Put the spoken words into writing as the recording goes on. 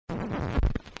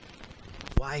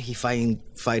Why he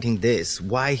fighting this?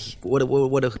 Why? What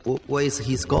is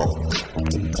his goal?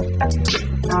 Do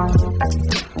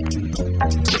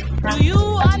you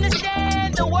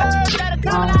understand the words that are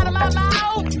coming out of my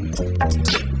mouth?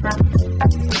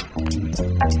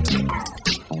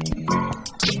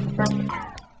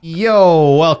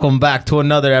 Yo, welcome back to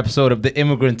another episode of the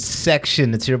Immigrant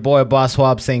Section. It's your boy Boss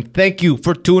Swab saying thank you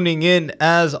for tuning in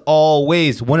as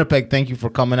always. Winnipeg, thank you for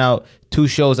coming out. 2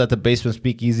 shows at the Basement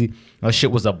Speakeasy. That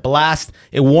shit was a blast.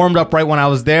 It warmed up right when I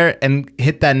was there and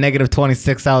hit that negative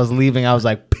 26. I was leaving. I was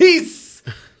like, peace.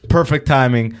 Perfect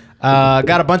timing.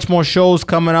 Got a bunch more shows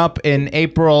coming up in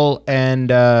April and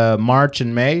March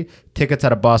and May. Tickets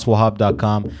at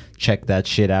bosswahab.com. Check that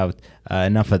shit out.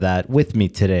 Enough of that. With me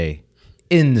today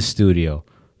in the studio,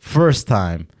 first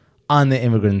time on the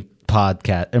Immigrant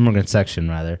Section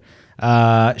rather.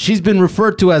 She's been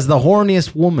referred to as the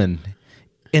horniest woman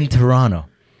in Toronto.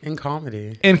 In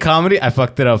comedy. In comedy? I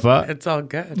fucked it up, huh? It's all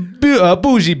good.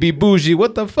 Bougie be bougie.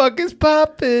 What the fuck is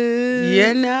poppin'?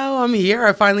 Yeah, no, I'm here.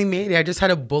 I finally made it. I just had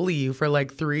to bully you for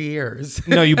like 3 years.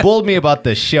 No, you bulled me about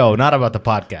the show, not about the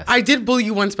podcast. I did bully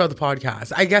you once about the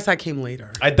podcast. I guess I came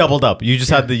later. I doubled up. You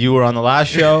just had you were on the last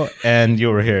show and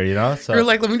you were here, you know? So you're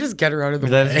like, let me just get her out of the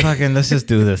way. Let's just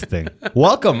do this thing.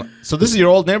 Welcome. So this is your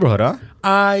old neighborhood, huh?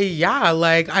 Yeah,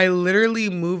 like I literally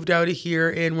moved out of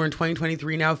here we're in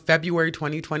 2023 now, February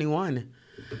 2021.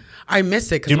 I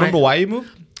miss it. Do you remember why you moved?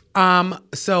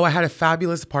 So I had a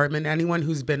fabulous apartment. Anyone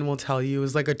who's been will tell you it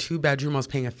was like a 2-bedroom. I was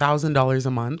paying $1,000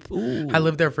 a month. Ooh. I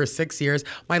lived there for 6 years.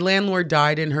 My landlord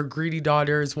died and her greedy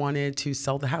daughters wanted to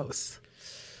sell the house.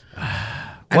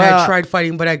 And I tried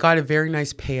fighting, but I got a very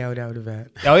nice payout out of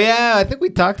it. Oh, yeah. I think we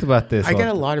talked about this. I get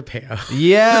a lot of payout.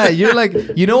 Yeah. You're like,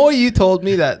 you know what you told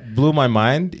me that blew my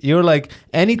mind? You're like,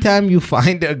 anytime you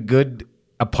find a good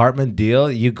apartment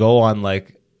deal, you go on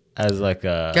as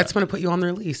a... Get someone to put you on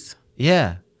their lease.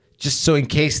 Yeah. Just so in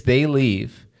case they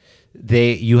leave,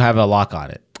 you have a lock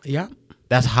on it. Yeah.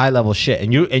 That's high level shit.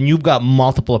 And you've got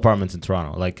multiple apartments in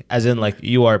Toronto. As in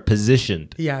you are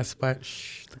positioned. Yes, but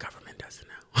the government.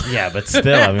 Yeah, but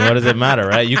still, I mean, what does it matter,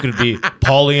 right? You could be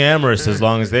polyamorous as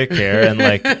long as they care, and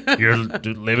you're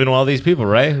living with all these people,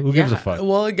 right? Who gives a fuck?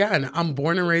 Well, again, I'm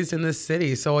born and raised in this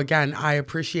city, so again, I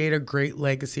appreciate a great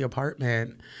legacy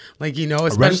apartment,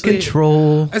 especially rent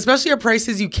control, especially at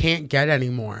prices you can't get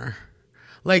anymore.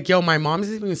 My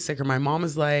mom's even sicker. My mom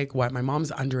is what? My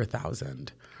mom's under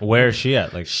 $1,000. Where is she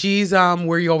at? She's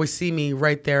where you always see me,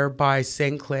 right there by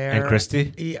St. Clair and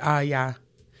Christie. Yeah.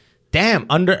 Damn,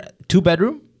 under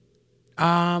 2-bedroom?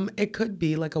 It could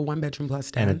be like a 1-bedroom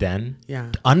plus den. And a den?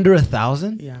 Yeah. Under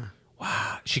 $1,000? Yeah.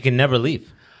 Wow. She can never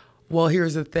leave. Well,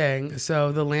 here's the thing.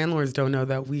 So the landlords don't know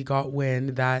that we got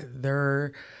wind that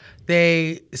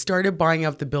they started buying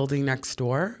up the building next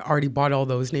door, already bought all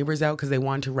those neighbors out because they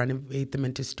wanted to renovate them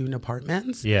into student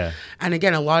apartments. Yeah. And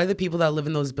again, a lot of the people that live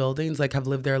in those buildings have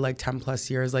lived there 10 plus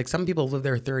years. Some people live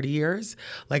there 30 years,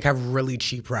 have really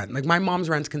cheap rent. My mom's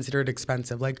rent's considered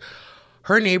expensive.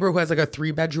 Her neighbor who has a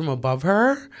 3-bedroom above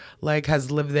her,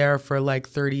 has lived there for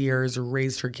 30 years,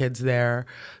 raised her kids there.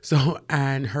 So,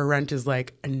 and her rent is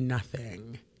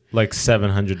nothing.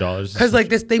 $700.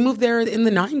 Because they moved there in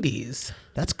the 90s.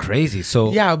 That's crazy.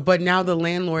 So yeah, but now the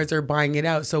landlords are buying it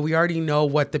out. So we already know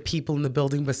what the people in the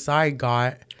building beside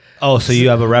got. Oh, so you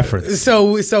have a reference.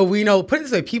 So we know, put it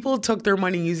this way, people took their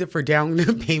money and used it for down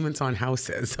payments on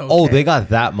houses. Okay? Oh, they got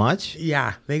that much?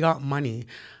 Yeah, they got money.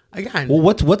 Again. Well,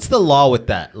 what's the law with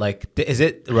that? Is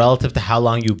it relative to how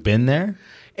long you've been there?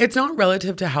 It's not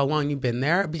relative to how long you've been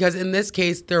there because in this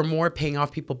case, they're more paying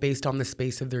off people based on the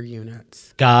space of their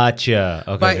units. Gotcha.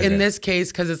 Okay. But in this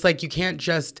case, because it's you can't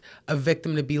just evict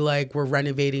them to be we're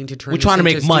renovating to turn. We're trying to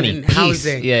make money.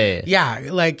 Housing. Yeah.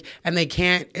 Yeah. And they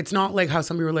can't. It's not how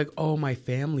some people are oh, my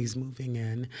family's moving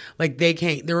in. They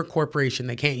can't. They're a corporation.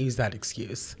 They can't use that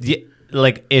excuse. Yeah.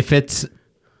 If it's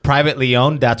privately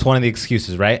owned, that's one of the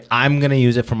excuses, right? I'm going to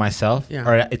use it for myself,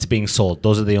 or it's being sold.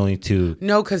 Those are the only two.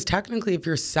 No, because technically if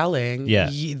you're selling,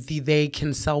 they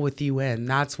can sell with you in.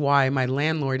 That's why my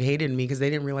landlord hated me because they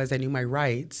didn't realize I knew my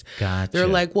rights. Gotcha. They're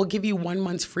we'll give you 1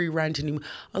 month's free rent. And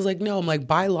I was no, I'm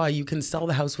by law, you can sell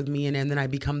the house with me and then I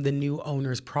become the new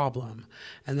owner's problem.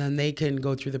 And then they can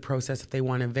go through the process if they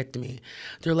want to evict me.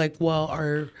 They're well,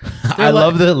 I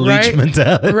love the leech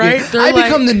mentality. Right? I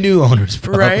become the new owner's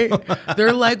problem. Right?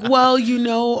 They're well,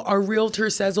 our realtor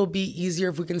says it'll be easier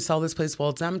if we can sell this place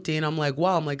while it's empty. And I'm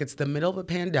it's the middle of a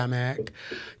pandemic.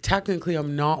 Technically,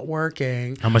 I'm not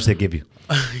working. How much they give you?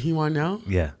 You want to know?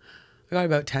 Yeah. I got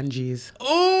about 10 G's.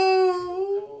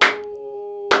 Oh!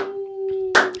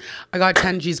 I got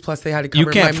 10 G's plus they had to cover You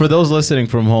can't. my For those listening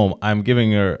from home, I'm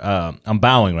giving her. I'm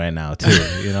bowing right now too.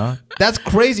 You know, that's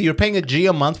crazy. You're paying a G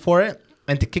a month for it,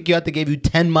 and to kick you out, they gave you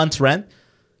 10 months rent.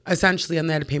 essentially, and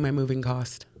they had to pay my moving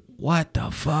cost. What the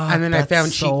fuck? And then I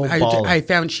found so cheap. I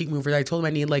found cheap movers. I told them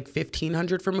I need like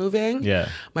 $1,500 for moving. Yeah.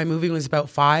 My moving was about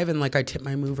 $5, and like I tipped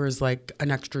my movers like an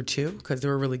extra $2 because they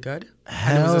were really good.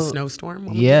 And it was a snowstorm.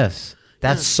 Yes,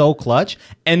 that's so clutch.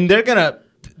 And they're gonna.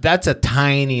 That's a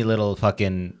tiny little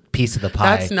fucking piece of the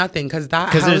pie. That's nothing because that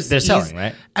house they're selling,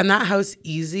 right? And that house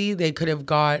easy. They could have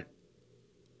got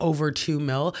over $2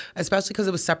 million, especially because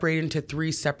it was separated into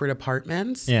 3 separate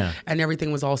apartments. Yeah. And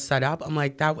everything was all set up. I'm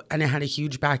like that, and it had a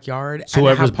huge backyard. So and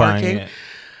whoever's it had parking. buying it.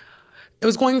 It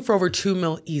was going for over $2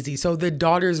 million easy. So the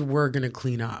daughters were going to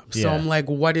clean up. So Yeah. I'm like,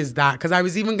 what is that? Because I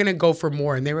was even going to go for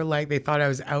more. And they were like, they thought I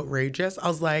was outrageous. I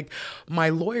was like, my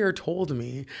lawyer told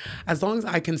me, as long as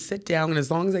I can sit down and as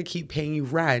long as I keep paying you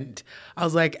rent, I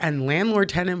was like, and landlord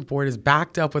tenant board is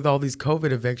backed up with all these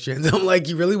COVID evictions. I'm like,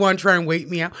 you really want to try and wait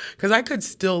me out? Because I could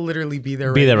still literally be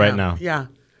there right now. Yeah.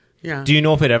 Yeah. Do you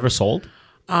know if it ever sold?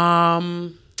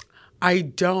 I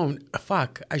don't.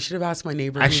 Fuck. I should have asked my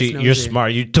neighbor. Actually, you're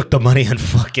smart. You took the money and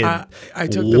fucking I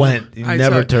took went. You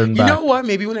never turned back. You know what?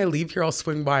 Maybe when I leave here, I'll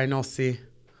swing by and I'll see.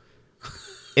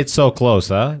 It's so close,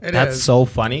 huh? That's is. so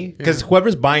funny. Because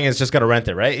whoever's buying it's just going to rent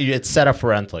it, right? It's set up for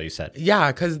rental, you said.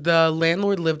 Yeah, because the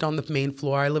landlord lived on the main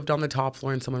floor. I lived on the top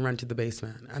floor and someone rented the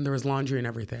basement. And there was laundry and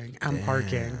everything and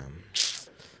parking.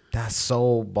 That's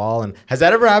so ballin'. Has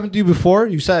that ever happened to you before?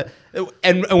 You said,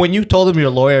 and when you told him your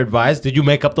lawyer advised, did you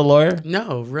make up the lawyer?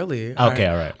 No, really. Okay,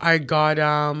 all right. I got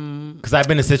Because I've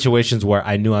been in situations where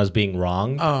I knew I was being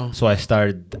wrong. Oh. So I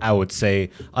started, I would say,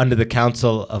 under the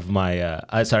counsel of my,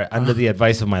 under the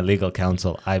advice of my legal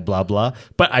counsel, I blah blah.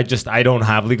 But I don't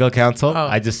have legal counsel.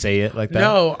 I just say it like that.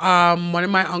 No, one of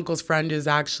my uncle's friend is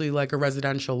actually like a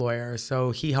residential lawyer,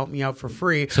 so he helped me out for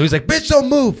free. So he's like, bitch, don't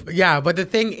move. Yeah, but the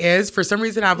thing is, for some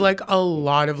reason, I have like a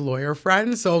lot of lawyer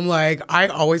friends. So I'm like, I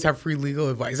always have free legal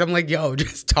advice. I'm like, yo,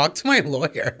 just talk to my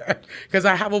lawyer because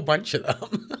I have a bunch of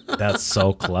them. That's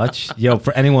so clutch. Yo,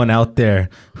 for anyone out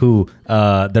there who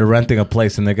they're renting a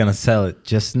place and they're going to sell it,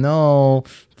 just know,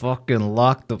 fucking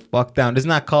lock the fuck down. Isn't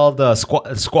that called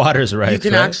squatters' rights? You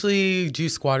can right? actually do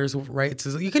squatters' rights.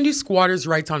 You can do squatters'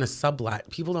 rights on a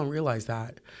sublet. People don't realize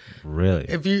that. Really?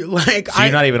 If you like, so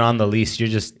you're not even on the lease.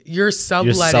 You're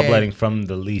subletting from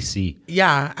the leasee.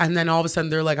 Yeah, and then all of a sudden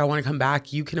they're like, I want to come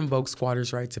back. You can invoke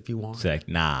squatters' rights if you want. It's like,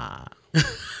 nah.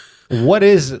 What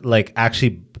is like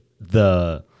actually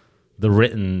the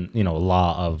written,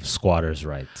 law of squatters'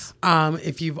 rights?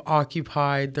 If you've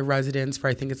occupied the residence for,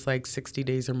 I think it's like 60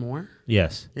 days or more.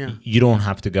 Yes. Yeah. You don't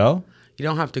have to go? You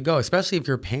don't have to go, especially if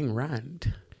you're paying rent.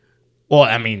 Well,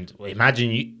 I mean,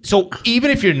 imagine you. So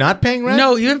even if you're not paying rent?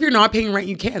 No, even if you're not paying rent,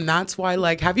 you can. That's why,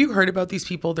 like, have you heard about these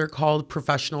people? They're called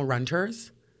professional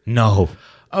renters. No.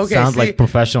 Okay. Sounds like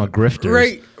professional grifters.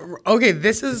 Right. Okay.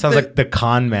 This is sounds like the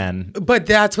con man. But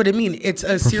that's what I mean. It's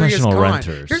a serious Professional con.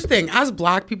 renters. Here's the thing. As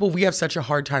Black people, we have such a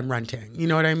hard time renting. You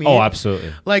know what I mean? Oh,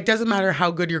 absolutely. Like, doesn't matter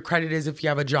how good your credit is if you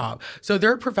have a job. So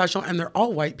they're professional and they're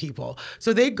all white people.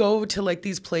 So they go to like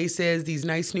these places, these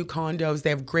nice new condos. They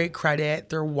have great credit.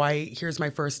 They're white. Here's my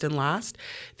first and last.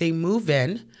 They move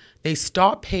in. They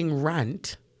stop paying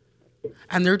rent.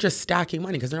 And they're just stacking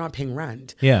money because they're not paying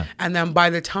rent. Yeah. And then by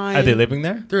the time... Are they living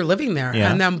there? They're living there.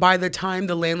 Yeah. And then by the time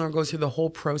the landlord goes through the whole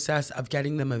process of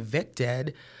getting them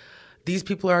evicted, these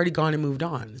people are already gone and moved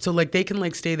on. So like they can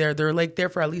like stay there. They're like there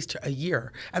for at least a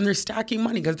year. And they're stacking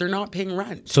money because they're not paying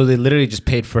rent. So they literally just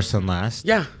paid first and last?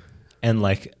 Yeah. And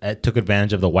like took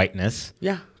advantage of the whiteness?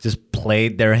 Yeah. Just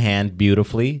played their hand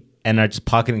beautifully and are just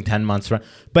pocketing 10 months rent.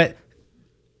 But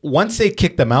once they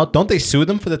kick them out, don't they sue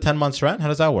them for the 10 months rent? How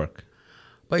does that work?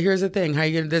 But here's the thing, how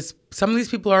you get this? Some of these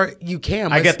people are, you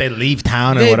can. I get they leave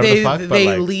town and whatever the fuck. But they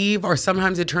like, leave, or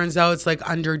sometimes it turns out it's like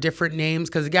under different names.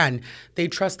 Because again, they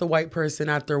trust the white person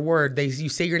at their word. You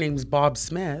say your name's Bob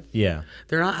Smith. yeah.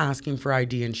 They're not asking for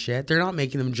ID and shit. They're not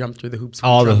making them jump through the hoops.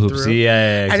 All the hoops.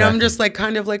 Yeah, exactly. And I'm just like,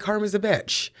 kind of like karma is a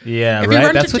bitch. Yeah, If you right.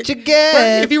 rent That's it- what you get.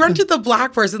 Right, if you rent to the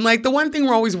Black person, like the one thing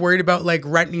we're always worried about, like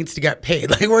rent needs to get paid.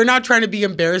 Like we're not trying to be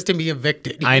embarrassed and be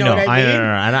evicted. You know what I mean?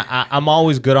 know. And I'm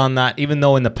always good on that, even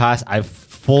though in the past I've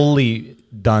fully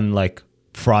done like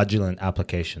fraudulent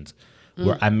applications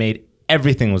where I made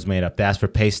everything was made up. They asked for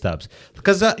pay stubs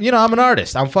because I'm an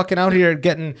artist. I'm fucking out here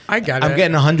getting. I get I'm it.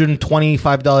 getting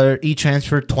 $125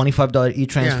 e-transfer, $25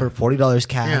 e-transfer, Yeah. $40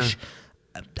 cash.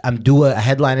 I'm due a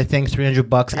headliner thing,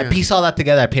 $300. I piece all that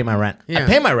together. I pay my rent. I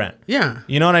pay my rent. Yeah.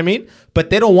 You know what I mean? But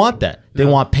they don't want that. They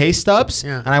want pay stubs.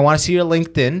 Yeah. And I want to see your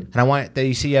LinkedIn. And I want that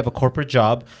you see you have a corporate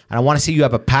job. And I want to see you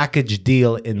have a package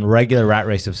deal in regular rat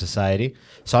race of society.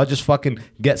 So I'll just fucking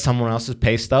get someone else's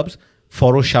pay stubs,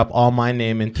 Photoshop all my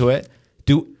name into it,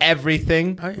 do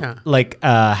everything. Oh, yeah. Like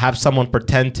have someone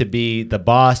pretend to be the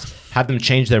boss, have them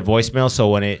change their voicemail so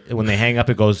when they hang up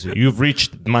it goes, "You've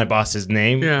reached my boss's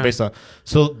name." Based on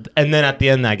and then at the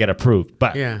end I get approved.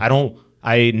 But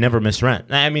I never miss rent.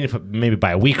 I mean, if maybe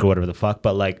by a week or whatever the fuck,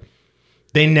 but like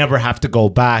they never have to go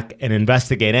back and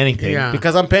investigate anything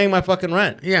because I'm paying my fucking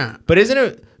rent. Yeah. But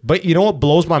but you know what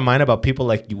blows my mind about people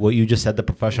like what you just said, the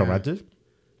professional renters?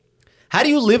 How do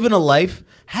you live in a life?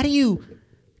 How do you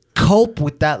cope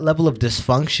with that level of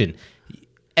dysfunction?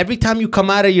 Every time you come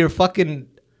out of your fucking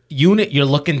unit, you're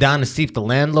looking down to see if the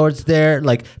landlord's there.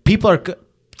 Like, people are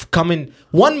coming.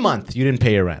 1 month, you didn't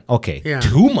pay your rent. Okay.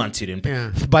 2 months, you didn't pay.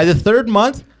 Yeah. By the third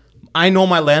month, I know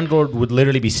my landlord would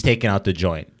literally be staking out the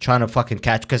joint, trying to fucking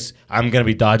catch, because I'm going to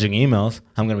be dodging emails.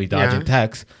 I'm going to be dodging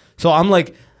texts. So I'm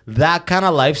like, that kind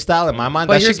of lifestyle in my mind,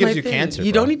 that shit gives you cancer.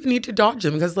 You don't even need to dodge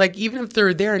them, because like even if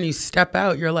they're there and you step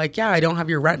out, you're like, yeah, I don't have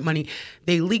your rent money.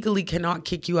 They legally cannot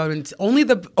kick you out. And only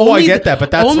the I get that,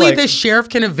 but that's only like, the sheriff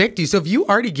can evict you. So if you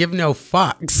already give no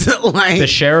fucks, like the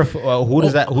sheriff,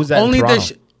 who's that? Who's that? Only in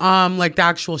Toronto? like the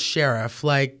actual sheriff.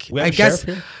 Like We have I a guess,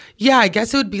 sheriff here? yeah, I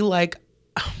guess it would be like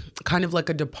kind of like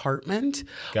a department,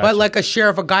 Gotcha. but like a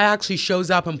sheriff, a guy actually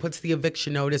shows up and puts the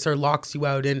eviction notice or locks you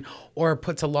out in, or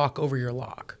puts a lock over your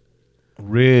lock.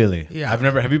 Really? Yeah.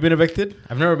 Have you been evicted?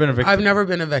 I've never been evicted. I've never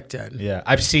been evicted. Yeah.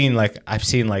 I've seen like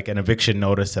an eviction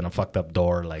notice and a fucked up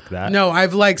door like that. No,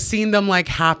 I've like seen them like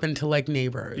happen to like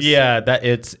neighbors. Yeah, that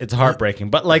it's heartbreaking.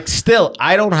 But like still,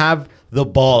 I don't have the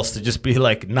balls to just be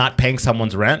like not paying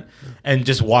someone's rent and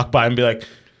just walk by and be like,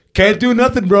 can't do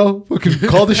nothing, bro. Fucking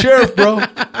call the sheriff, bro.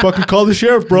 Fucking call the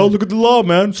sheriff, bro. Look at the law,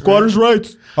 man. Squatters'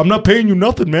 rights. I'm not paying you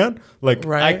nothing, man. Like,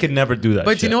 I could never do that.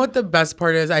 But shit. you know what the best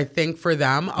part is? I think for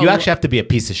them, You actually have to be a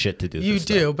piece of shit to do you this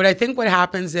do. stuff. But I think what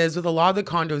happens is with a lot of the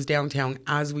condos downtown,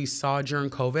 as we saw during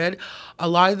COVID, a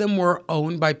lot of them were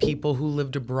owned by people who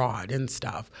lived abroad and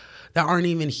stuff that aren't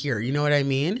even here. You know what I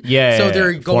mean? Yeah. So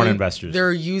they're Foreign going. investors.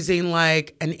 They're using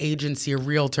like an agency, a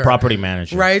realtor, Property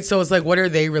manager. right? So it's like, what are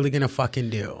they really gonna fucking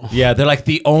do? Yeah, they're like,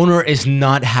 the owner is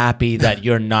not happy that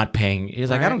you're not paying. He's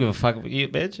like, I don't give a fuck about you,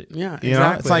 bitch. Yeah, You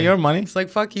know, it's not your money. It's like,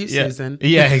 fuck you, Yeah. Susan.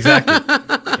 Yeah, exactly.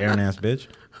 Karen ass bitch.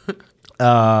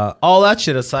 All that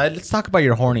shit aside, let's talk about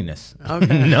your horniness.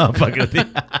 Okay. No, I'm fucking with you.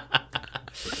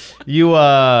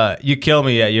 You kill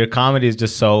me. Yeah, your comedy is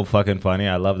just so fucking funny.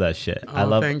 I love that shit.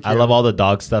 Oh, thank I you. love all the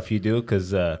dog stuff you do,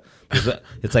 because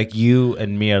it's like you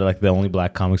and me are like the only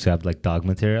black comics who have like dog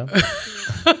material.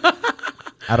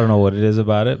 I don't know what it is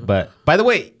about it, but by the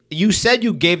way, you said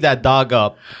you gave that dog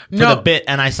up for the bit,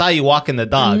 and I saw you walking the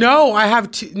dog. No, I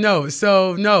have two. No.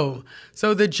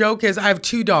 So the joke is I have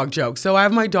two dog jokes. So I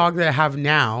have my dog that I have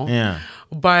now. Yeah.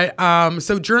 But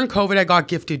so during COVID, I got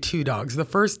gifted two dogs. The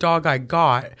first dog I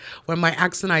got, when my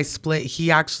ex and I split,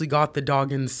 he actually got the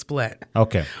dog in split.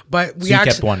 Okay. But we So you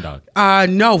actually kept one dog.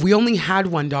 No, we only had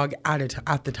one dog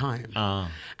at the time. Oh.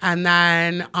 And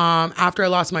then after I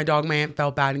lost my dog, my aunt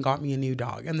felt bad and got me a new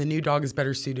dog. And the new dog is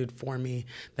better suited for me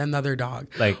than the other dog.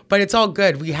 Like- but it's all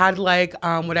good. We had like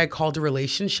what I called a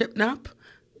relationship nap.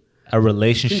 A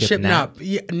relationship nap.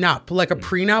 Yeah, nup, like a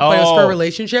prenup, but it was for Oh. a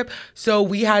relationship. So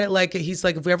we had it like, he's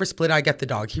like, if we ever split, I get the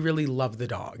dog. He really loved the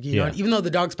dog, you know. Yeah. Even though the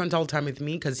dog spent all the time with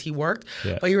me because he worked,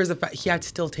 Yeah. but here was the fact he had to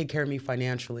still take care of me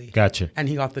financially. Gotcha. And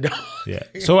he got the dog. Yeah.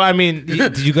 So I mean,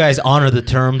 did you guys honor the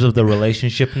terms of the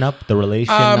relationship nup? The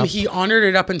relation nup? He honored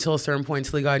it up until a certain point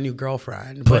until he got a new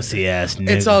girlfriend. But Pussy ass nigga.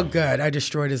 it's all good. I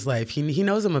destroyed his life. He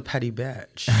knows I'm a petty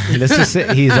bitch. Let's just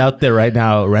say he's out there right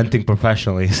now renting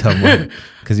professionally somewhere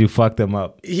because you fucked him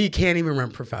up. He can't even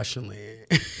rent professionally.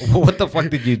 What the fuck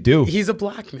did you do? He's a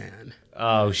black man.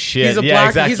 Oh shit! He's a yeah, black.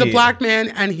 exactly. He's a black man,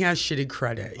 and he has shitty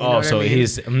credit. You know Oh, what so I mean?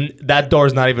 he's that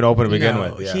door's not even open to begin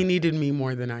No, with. Yeah. he needed me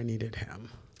more than I needed him.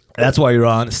 That's why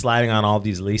you're sliding on all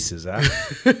these leases, huh?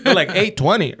 They're like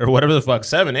 820 or whatever the fuck,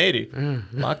 780.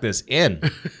 Lock this in.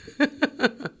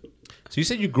 So you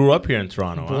said you grew up here in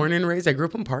Toronto, huh? Born and raised. I grew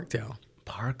up in Parkdale.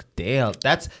 Parkdale.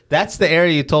 That's the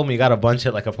area you told me you got a bunch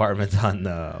of like apartments on.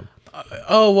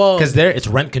 Oh well, Because there it's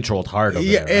rent controlled hard over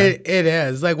yeah, there. Right? it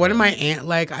is. Like one of my aunt,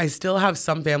 like I still have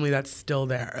some family that's still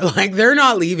there. Like they're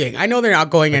not leaving. I know they're not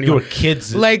going Like anywhere. you were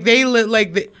kids. Like they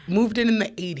moved in the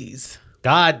 80s.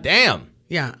 God damn.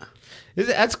 Yeah.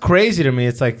 That's crazy to me.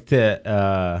 It's like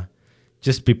to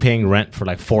just be paying rent for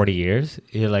like 40 years.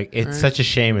 You're like, it's such a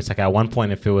shame. It's like at one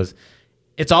point, if it was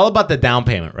it's all about the down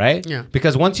payment, right? Yeah.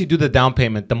 Because once you do the down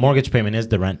payment, the mortgage payment is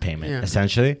the rent payment, Yeah.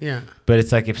 essentially. Yeah. But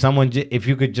it's like if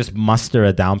you could just muster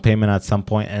a down payment at some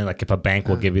point, and like if a bank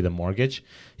will give you the mortgage,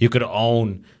 you could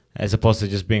own as opposed to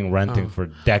just being renting for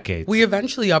decades. We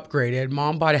eventually upgraded.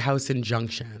 Mom bought a house in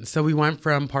Junction. So we went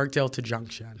from Parkdale to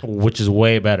Junction. Which is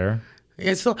way better.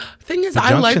 Yeah, so thing is, The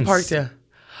I like Junction's Parkdale.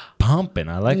 Pumping.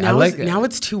 I like Now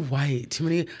it's too white. Too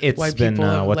many It's white been,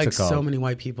 people. what's Like it called? so many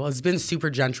white people. It's been super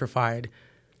gentrified.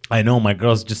 I know my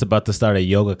girl's just about to start a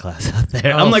yoga class out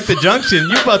there. Oh. I'm like, the Junction,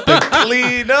 you about to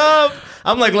clean up.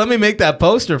 I'm like, let me make that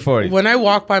poster for you. When I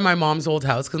walk by my mom's old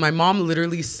house, because my mom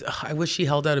literally, I wish she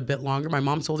held out a bit longer. My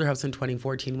mom sold her house in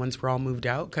 2014 once we're all moved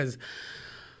out because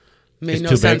made It's no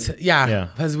too sense. big? Yeah, Yeah.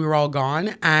 because we were all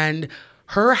gone. And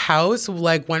her house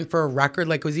like went for a record,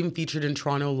 like it was even featured in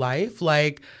Toronto Life.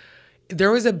 Like there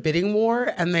was a bidding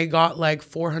war and they got like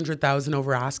 400,000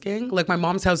 over asking. Like my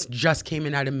mom's house just came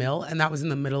in at a mill and that was in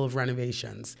the middle of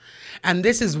renovations. And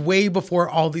this is way before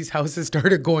all these houses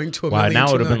started going to a Wow, million. now it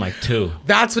 2 would have been million. like 2.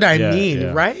 That's what I Yeah, mean,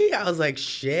 yeah. right? I was like,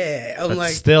 shit. I'm But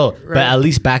like, still, right. but at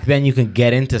least back then you can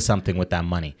get into something with that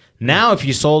money. Now, if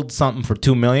you sold something for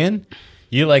 $2 million,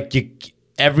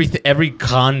 every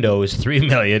condo is $3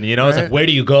 million. You know, it's Right. like, where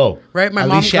do you go? Right, At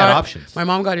least she had options. My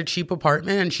mom got a cheap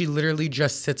apartment, and she literally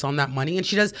just sits on that money. And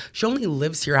she only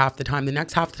lives here half the time. The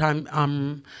next half the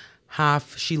time,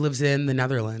 half she lives in the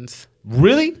Netherlands.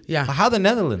 Really? Yeah. How the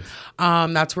Netherlands?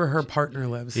 That's where her partner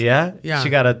lives. Yeah. Yeah. She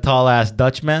got a tall ass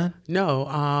Dutch man.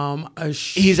 No,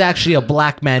 He's actually a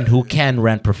black man who can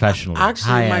rent professionally.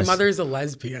 actually, High my ass. mother's a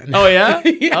lesbian. Oh yeah?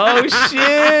 Oh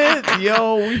shit!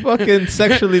 Yo, we fucking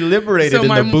sexually liberated in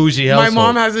the bougie my household.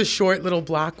 mom has a short little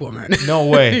black woman. No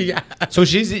way. Yeah. So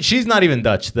she's not even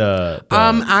Dutch. The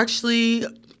Actually,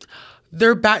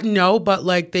 they're no, but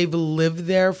like they've lived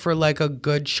there for like a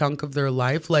good chunk of their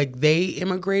life. Like they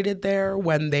immigrated there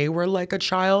when they were like a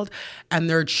child, and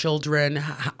their children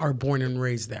are born and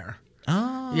raised there.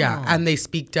 Oh. Yeah, and they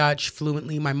speak Dutch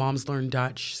fluently. My mom's learned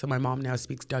Dutch, so my mom now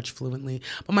speaks Dutch fluently.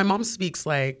 But my mom speaks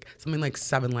like something like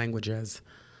 7 languages.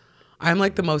 I'm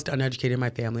like the most uneducated in my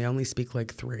family. I only speak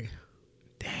like 3.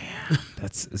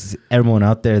 That's everyone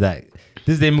out there that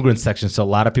this is the immigrant section, so a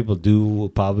lot of people do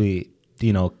probably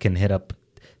can hit up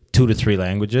 2 to 3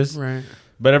 languages. Right.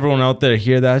 But everyone out there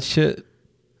hear that shit.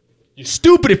 You're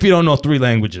stupid if you don't know 3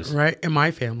 languages. Right? In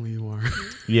my family, you are.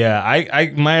 Yeah,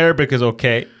 I my Arabic is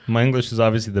okay. My English is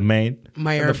obviously the main.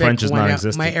 My and Arabic the French is went out.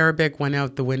 non-existent. My Arabic went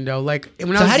out the window. Like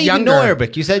when I So was how do you younger. even know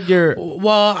Arabic? You said you're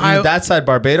Well, from that side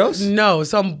Barbados. No,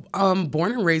 so I'm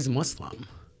born and raised Muslim.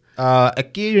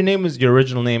 Aki, your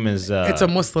original name is. It's a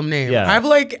Muslim name. yeah. I have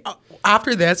like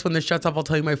after this, when this shuts off, I'll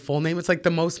tell you my full name. It's like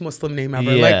the most Muslim name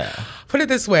ever. Yeah. Like, put it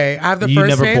this way: I have the You first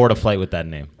never name. board a flight with that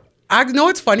name. I know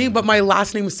it's funny, but my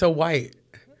last name is so white.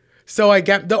 So I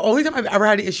get the only time I've ever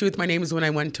had an issue with my name is when I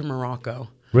went to Morocco.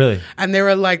 Really? And they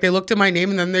were like, they looked at my name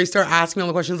and then they start asking me all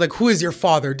the questions like, who is your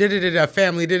father? Did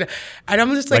family? And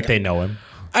I'm just Like they know him.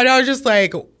 And I was just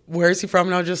like, where is he from?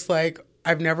 And I was just like,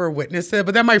 I've never witnessed it.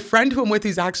 But then my friend who I'm with,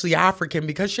 who's actually African,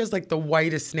 because she has like the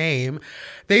whitest name,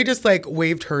 they just like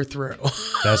waved her through.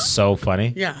 That's so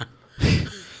funny. Yeah.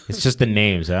 It's just the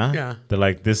names, huh? Yeah. They're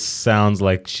like, this sounds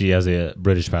like she has a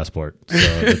British passport.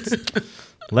 So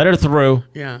let her through.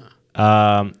 Yeah.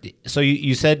 So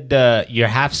you said you're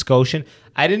half Scotian.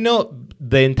 I didn't know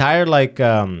the entire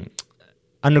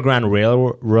Underground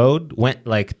Railroad went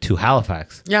like to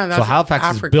Halifax. Yeah, that's so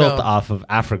Halifax is Africville. built off of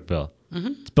Africville.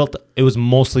 It's built. It was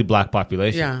mostly black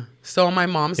population. Yeah. So on my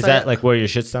mom's Is side, that like where your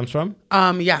shit stems from?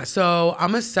 yeah. So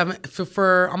I'm a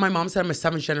on my mom's side, I'm a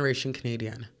 7th generation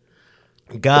Canadian.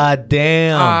 God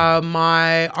damn.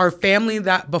 Our family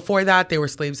that before that they were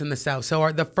slaves in the South. So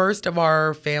the first of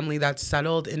our family that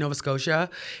settled in Nova Scotia.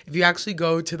 If you actually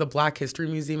go to the Black History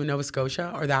Museum in Nova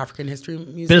Scotia or the African History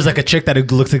Museum, There's like a chick that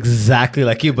looks exactly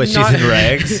like you, but she's Not- in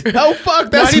rags. Oh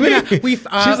fuck, that's Not me. even-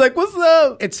 She's like, "What's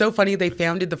up?" It's so funny. They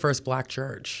founded the first Black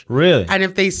church. Really? And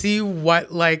if they see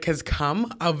what like has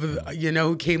come of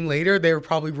who came later, they were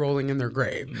probably rolling in their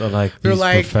grave. They're like these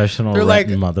professional they're like,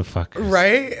 motherfuckers.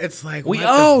 right? It's like We what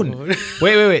the own. fuck?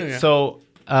 Wait. Yeah. So,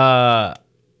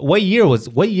 what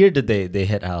year did they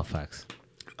hit Halifax?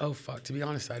 Oh fuck! To be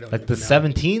honest, I don't Like the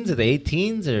even know. 17s or the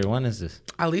 18s or when is this?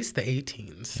 At least the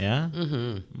 18s. Yeah.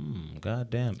 Mm-hmm.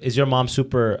 God damn. Is your mom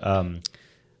super?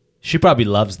 She probably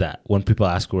loves that when people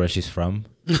ask her where she's from.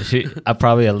 She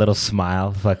probably a little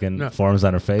smile fucking forms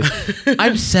on her face.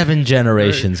 I'm 7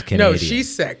 generations Canadian. No,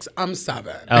 she's 6. I'm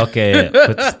 7. Okay, yeah,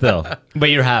 but still.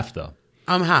 But you're half though.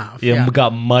 I'm half. It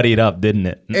got muddied up, didn't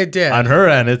it? It did. On her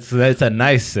end, it's a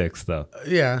nice 6 though.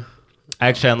 Yeah.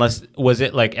 Actually, unless was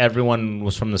it like everyone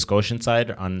was from the Scotian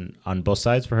side on both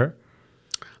sides for her?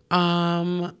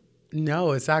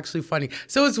 No, it's actually funny.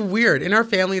 So it's weird. In our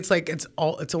family, it's like it's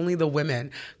only the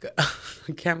women. I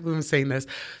can't believe I'm saying this.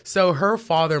 So her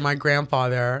father, my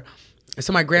grandfather,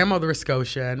 so my grandmother was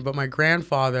Scotian, but my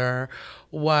grandfather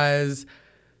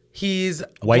he's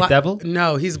White devil?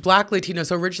 No, he's black Latino.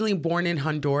 So originally born in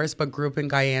Honduras, but grew up in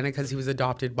Guyana because he was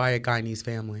adopted by a Guyanese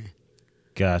family.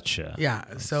 Gotcha.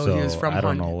 Yeah, so he was from. I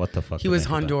don't know what the fuck. He was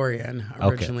Honduran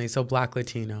originally, so black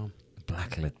Latino.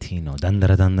 Black Latino.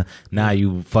 Nah,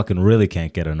 you fucking really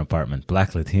can't get an apartment.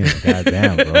 Black Latino.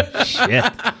 Goddamn, bro. Shit.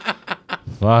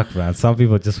 Fuck, man. Some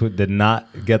people just did not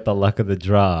get the luck of the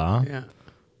draw. Huh? Yeah.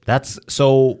 That's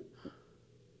so.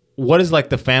 What is like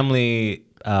the family?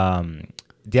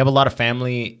 Do you have a lot of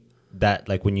family that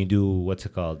like when you do what's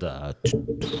it called? I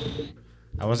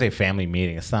want to say family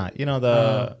meeting. It's not. You know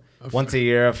the once a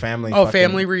year family. Oh,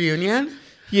 family reunion.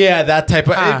 Yeah, that type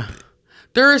of.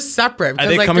 They're separate. Are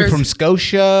they like, coming from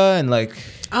Scotia and like?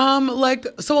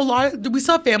 So we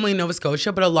saw family in Nova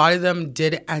Scotia, but a lot of them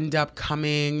did end up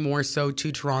coming more so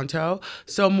to Toronto.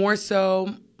 So more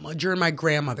so during my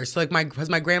grandmother. So like because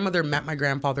my grandmother met my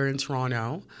grandfather in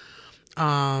Toronto.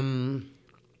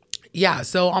 Yeah,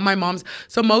 so on my mom's,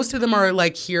 so most of them are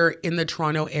like here in the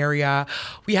Toronto area.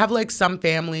 We have like some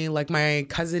family, like my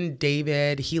cousin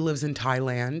David, he lives in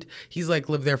Thailand. He's like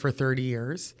lived there for 30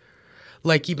 years.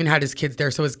 Like even had his kids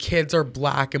there. So his kids are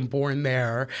black and born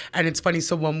there. And it's funny.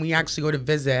 So when we actually go to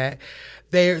visit,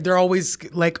 they're always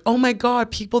like, oh my God,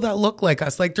 people that look like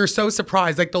us. Like they're so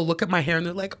surprised. Like they'll look at my hair and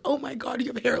they're like, oh my God, you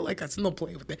have hair like us. And they'll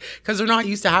play with it. Because they're not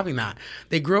used to having that.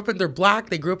 They're black.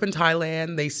 They grew up in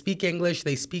Thailand. They speak English.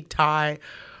 They speak Thai.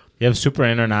 You have super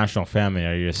international family.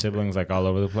 Are your siblings like all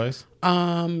over the place?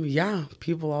 Yeah,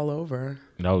 people all over.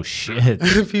 No shit.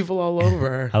 People all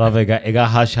over. I love it. It got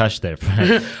hush hush there.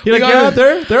 You're like, yeah,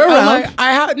 they're around.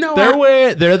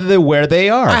 Like, they're where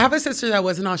they are. I have a sister that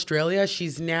was in Australia.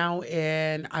 She's now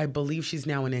I believe she's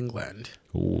now in England.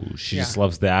 Ooh, she just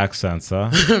loves the accents, huh?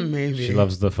 Maybe. She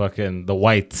loves the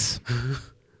whites.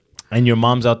 And your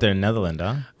mom's out there in Netherlands,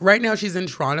 huh? Right now she's in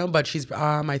Toronto, but she's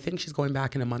I think she's going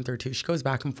back in a month or two. She goes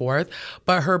back and forth.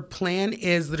 But her plan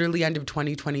is literally end of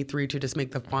 2023 to just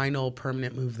make the final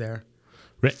permanent move there.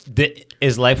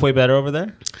 Is life way better over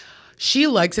there? She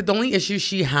likes it. The only issue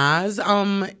she has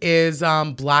is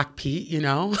Black Pete, you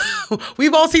know?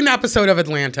 We've all seen the episode of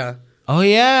Atlanta. Oh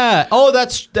yeah. Oh,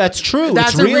 that's true.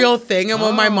 That's a real thing. And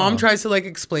when my mom tries to like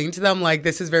explain to them like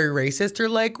this is very racist, they're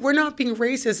like, we're not being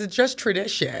racist. It's just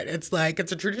tradition. It's like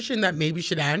it's a tradition that maybe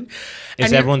should end.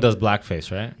 And everyone does blackface,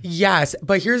 right? Yes,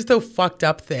 but here's the fucked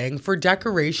up thing. For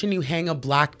decoration, you hang a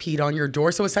Black Pete on your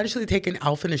door. So essentially, take an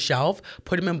elf in a shelf,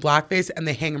 put him in blackface, and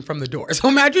they hang him from the door. So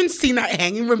imagine seeing that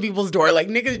hanging from people's door. Like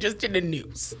niggas just did a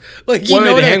noose. Like you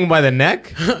know they hang him by the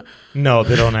neck? No,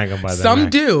 they don't hang him by the neck. Some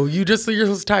do. You're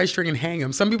supposed to tie a string and hang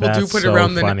him. Some people do put it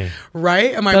around the neck,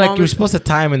 right? And my mom like you were supposed to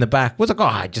tie him in the back. What's like? Oh,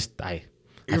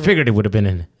 I figured it would have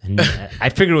been I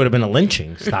figured it would have been a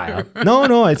lynching style.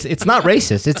 No, it's not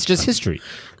racist. It's just history.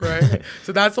 Right.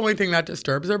 So that's the only thing that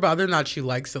disturbs her. But other than that, she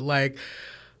likes it. Like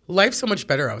life's so much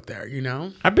better out there, you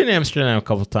know? I've been to Amsterdam a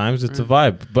couple times. It's a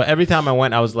vibe. But every time I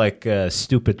went, I was like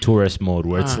stupid tourist mode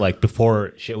where it's like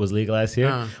before shit was legalized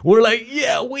here. We're like,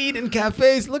 yeah, weed in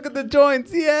cafes. Look at the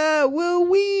joints. Yeah, well,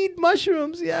 weed,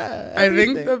 mushrooms. Yeah.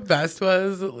 Everything. I think the best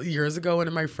was years ago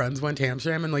when my friends went to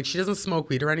Amsterdam and like she doesn't smoke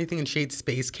weed or anything and she ate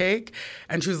space cake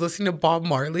and she was listening to Bob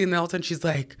Marley and all of a sudden she's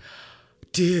like,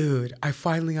 dude, I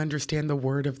finally understand the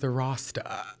word of the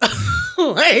Rasta.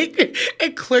 Like,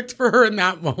 it clicked for her in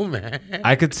that moment.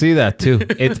 I could see that too.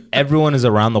 It's everyone is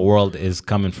around the world is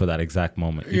coming for that exact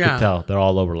moment. You could tell they're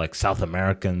all over, like South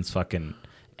Americans, fucking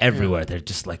everywhere. They're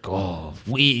just like, oh,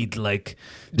 weed. Like,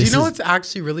 do you know what's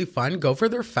actually really fun? Go for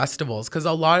their festivals because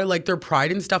a lot of like their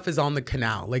pride and stuff is on the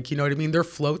canal. Like, you know what I mean? Their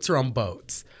floats are on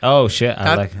boats. Oh shit!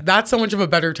 That's so much of a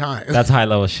better time. That's high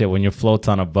level shit when your float's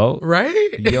on a boat,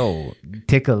 right? Yo,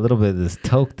 take a little bit of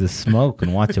this smoke,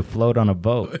 and watch it float on a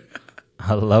boat.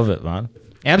 I love it, man.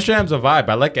 Amsterdam's a vibe.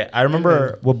 I like it. I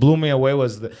remember what blew me away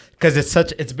was because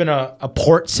it's been a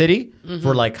port city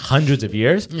for like hundreds of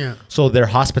years. Yeah. So their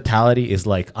hospitality is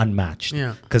like unmatched.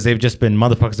 Yeah. Because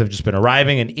motherfuckers have just been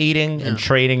arriving and eating and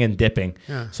trading and dipping.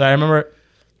 Yeah. So I remember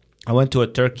I went to a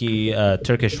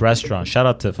Turkish restaurant. Shout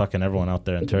out to fucking everyone out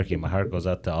there in Turkey. My heart goes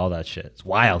out to all that shit. It's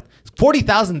wild. It's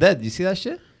 40,000 dead. Do you see that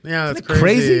shit? Yeah, that's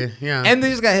crazy. Yeah. And they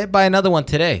just got hit by another one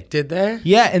today. Did they?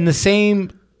 Yeah, in the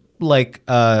same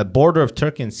border of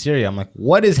Turkey and Syria. I'm like,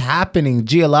 what is happening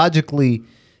geologically?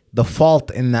 The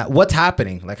fault in that. What's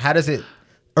happening? Like, how does it?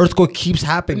 earthquake keeps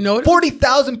happening.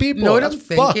 40,000 people. You know what That's I'm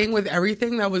thinking? fucked. With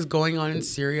everything that was going on in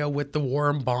Syria with the war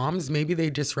and bombs, maybe they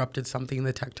disrupted something in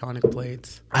the tectonic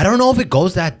plates. I don't know if it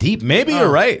goes that deep. Maybe you're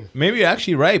right. Maybe you're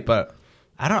actually right, but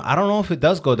I don't know if it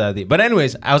does go that deep. But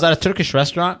anyways, I was at a Turkish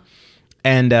restaurant,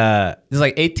 and this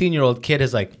like 18-year-old kid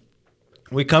is like,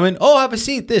 we come in, oh, have a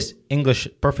seat. This English,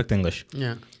 perfect English.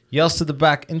 Yeah. Yells to the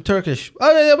back in Turkish.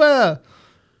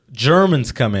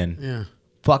 Germans come in. Yeah.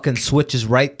 Fucking switches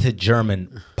right to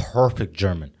German. Perfect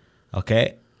German.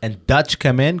 Okay? And Dutch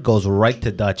come in, goes right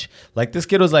to Dutch. Like, this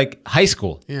kid was like high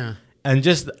school. Yeah. And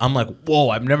just, I'm like, whoa,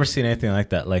 I've never seen anything like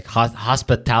that. Like,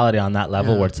 hospitality on that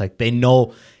level where it's like, they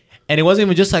know. And it wasn't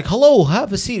even just like, hello,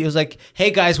 have a seat. It was like,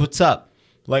 hey, guys, what's up?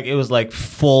 Like, it was like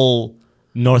full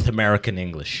North American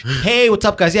English. Hey, what's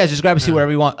up, guys? Yeah, just grab a seat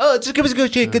wherever you want. Oh, just give us a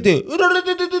good shit. Good dude.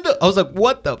 I was like,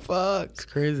 what the fuck? It's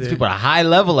crazy. These people are high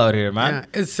level out here, man.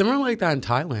 Yeah. It's similar like that in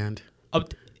Thailand.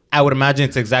 I would imagine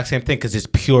it's the exact same thing because it's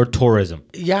pure tourism.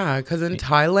 Yeah, because in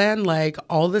Thailand, like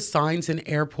all the signs in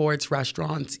airports,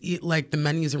 restaurants, like the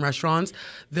menus in restaurants,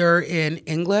 they're in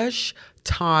English,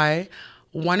 Thai,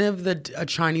 one of the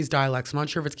Chinese dialects. I'm not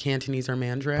sure if it's Cantonese or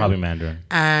Mandarin. Probably Mandarin.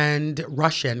 And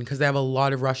Russian, because they have a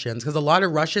lot of Russians. Because a lot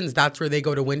of Russians, that's where they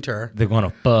go to winter. They're going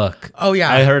to fuck. Oh,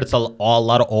 yeah. I heard it's a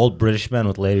lot of old British men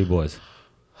with ladyboys.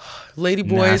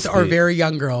 Ladyboys are Nasty. very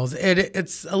young girls.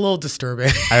 It's a little disturbing.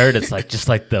 I heard it's like just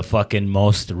like the fucking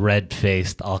most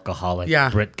red-faced alcoholic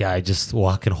Brit guy just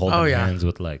walking holding hands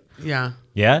with like yeah.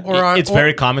 It's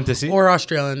very common to see. Or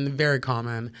Australian, very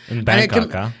common. In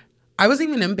Bangkok, huh? I wasn't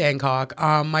even in Bangkok.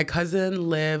 My cousin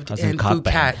lived in Koh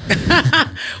Bang.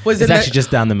 Phuket. It's actually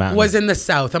just down the mountain. Was in the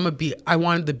south. I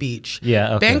wanted the beach.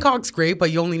 Yeah, okay. Bangkok's great,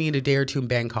 but you only need a day or two in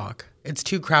Bangkok. It's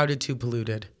too crowded, too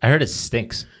polluted. I heard it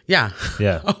stinks. Yeah.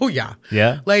 Yeah. Oh, yeah.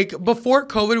 Yeah? Like, before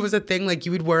COVID was a thing, like,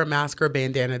 you would wear a mask or a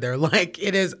bandana there. Like,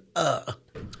 it is,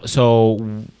 So,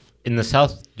 in the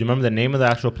south, do you remember the name of the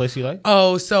actual place you like?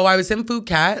 Oh, so I was in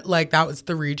Phuket. Like, that was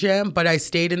the region. But I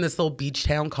stayed in this little beach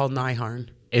town called Nai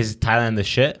Harn. Is Thailand the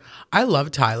shit? I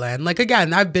love Thailand. Like,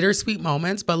 again, I have bittersweet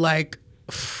moments, but, like,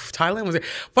 Thailand was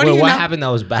funny. Wait, what happened that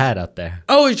was bad out there?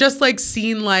 Oh, it's just like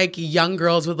seeing like young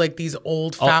girls with like these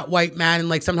old fat white men, and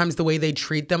like sometimes the way they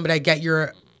treat them. But I get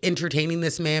you're entertaining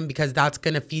this man because that's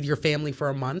gonna feed your family for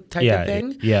a month type of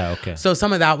thing. Yeah, okay. So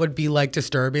some of that would be like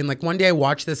disturbing. Like one day I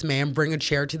watched this man bring a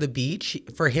chair to the beach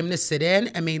for him to sit in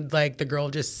and made like the girl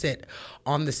just sit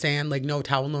on the sand, like no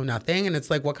towel, no nothing. And it's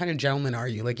like, what kind of gentleman are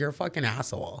you? Like, you're a fucking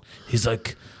asshole. He's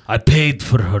like, I paid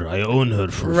for her. I own her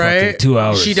for fucking 2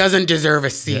 hours. She doesn't deserve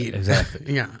a seat. Yeah,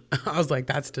 exactly. Yeah. I was like,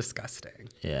 that's disgusting.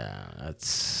 Yeah,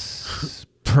 that's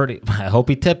pretty. I hope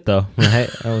he tipped though. Right?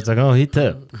 I was like, oh, he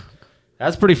tipped.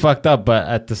 That's pretty fucked up, but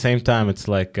at the same time, it's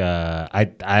like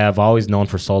I have always known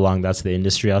for so long that's the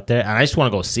industry out there, and I just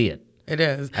want to go see it. It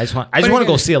is. I just want to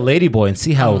go see a ladyboy and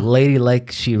see how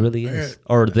ladylike she really is,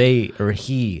 or they, or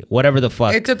he, whatever the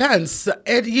fuck. It depends.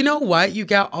 You know what? You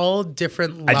get all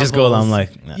different levels. I just go, I'm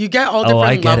like, you get all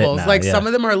different levels. Now, like some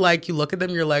of them are like, you look at them,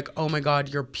 you're like, oh my god,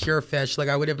 you're pure fish. Like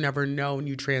I would have never known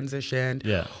you transitioned.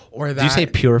 Yeah. Or that. Do you say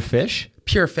pure fish?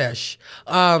 Pure fish.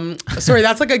 Sorry,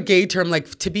 that's like a gay term. Like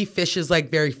to be fish is like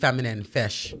very feminine.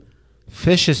 Fish.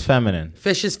 Fish is feminine.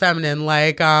 Fish is feminine.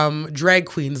 Like drag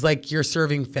queens, like you're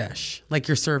serving fish. Like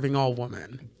you're serving all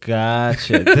women.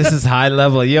 Gotcha. This is high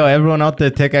level. Yo, everyone out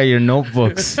there, take out your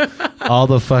notebooks. All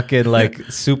the fucking like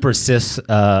super cis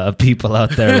people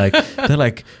out there, like they're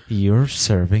like, you're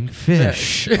serving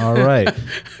fish. All right.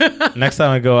 Next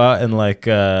time I go out and like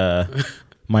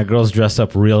my girl's dressed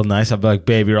up real nice, I'll be like,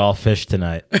 babe, you're all fish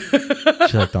tonight.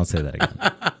 She's like, don't say that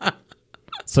again.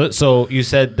 So you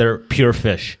said they're pure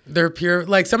fish. They're pure.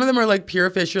 Like some of them are like pure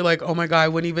fish. You're like, oh my god, I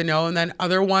wouldn't even know. And then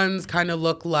other ones kind of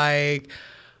look like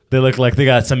they look like they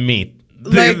got some meat.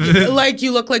 Like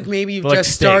you look like maybe you've like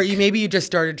just started. Maybe you just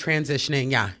started transitioning.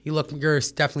 Yeah, you're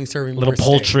definitely serving a little more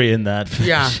poultry steak. in that. Fish.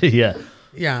 Yeah, yeah,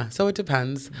 yeah. So it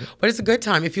depends, but it's a good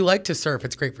time if you like to surf.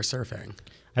 It's great for surfing.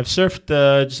 I've surfed.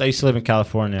 I used to live in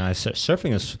California.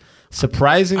 Surfing is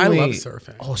surprisingly. I love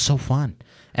surfing. Oh, so fun!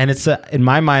 And it's in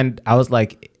my mind, I was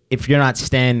like, if you're not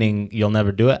standing, you'll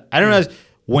never do it. I don't know.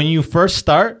 When you first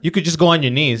start, you could just go on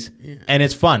your knees, and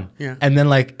it's fun. Yeah. And then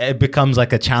like it becomes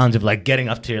like a challenge of like getting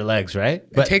up to your legs, right?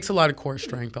 But it takes a lot of core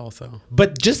strength also.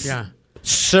 But just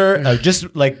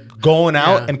just like going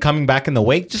out and coming back in the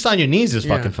wake, just on your knees is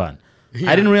fucking fun. Yeah.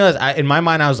 I didn't realize. In my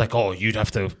mind, I was like, oh, you'd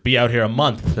have to be out here a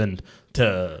month and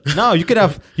No, you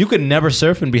could never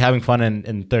surf and be having fun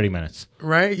in 30 minutes.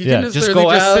 Right? You Yeah, can just literally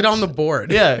go just out. sit on the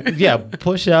board. Yeah,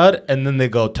 push out, and then they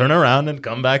go turn around and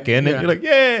come back in, and Yeah. you're like,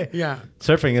 yay. Yeah.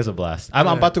 Surfing is a blast. I'm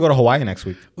about to go to Hawaii next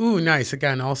week. Ooh, nice.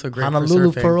 Again, also great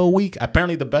Honolulu for surfing. for a week.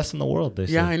 Apparently the best in the world, they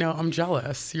say. Yeah, I know. I'm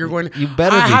jealous. You're going. You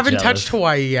better I be haven't jealous. touched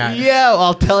Hawaii yet. Yeah,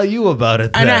 I'll tell you about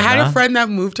it And then, I had huh? a friend that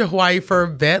moved to Hawaii for a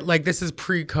bit. Like this is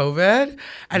pre-COVID,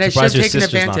 and I should have Surprised your taken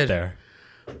sister's advantage. not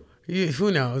there.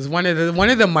 Who knows? One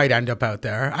of them might end up out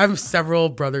there. I have several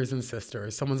brothers and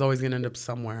sisters. Someone's always gonna end up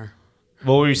somewhere.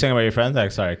 What were you saying about your friends?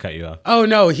 Sorry, I cut you off. Oh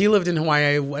no, he lived in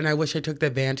Hawaii, and I wish I took the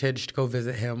advantage to go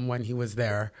visit him when he was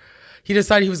there. He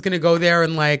decided he was gonna go there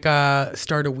and like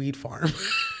start a weed farm.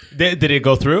 Did it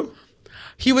go through?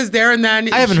 He was there, and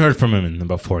then I haven't heard from him in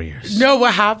about 4 years. No,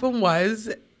 what happened was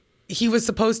he was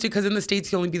supposed to, because in the States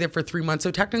he only be there for 3 months.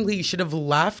 So technically he should have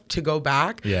left to go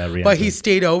back. Yeah, but he re-entered.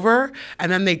 stayed over,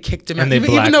 and then they kicked him out. And they Even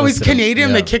though he's blacklisted him. Canadian,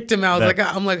 Yeah. they kicked him out.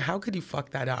 That- I'm like, how could you fuck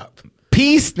that up?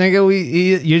 Peace,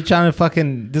 nigga. You're trying to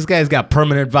fucking. This guy's got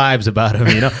permanent vibes about him,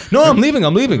 you know. No, I'm leaving.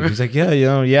 He's like, yeah,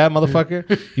 motherfucker.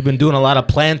 You've been doing a lot of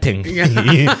planting.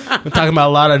 We're talking about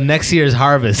a lot of next year's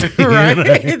harvest. Right?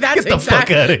 Get That's the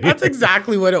fuck outta here. That's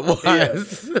exactly what it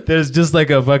was. There's just like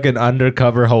a fucking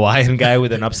undercover Hawaiian guy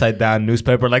with an upside down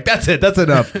newspaper. Like, that's it. That's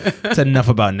enough. That's enough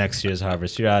about next year's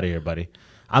harvest. You're out of here, buddy.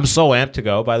 I'm so amped to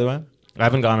go, by the way. I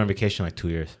haven't gone on vacation in like 2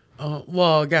 years.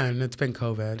 Well, again, it's been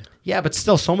COVID. Yeah, but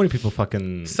still, so many people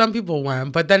fucking. Some people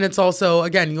went, but then it's also,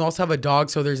 again, you also have a dog,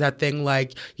 so there's that thing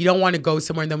like you don't want to go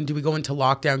somewhere. And then do we go into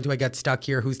lockdown? Do I get stuck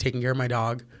here? Who's taking care of my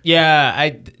dog? Yeah,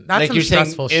 That's like some you're saying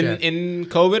stressful shit. in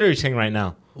COVID, or you're saying right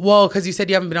now? Well, because you said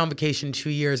you haven't been on vacation in 2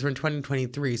 years. We're in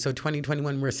 2023, so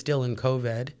 2021 we're still in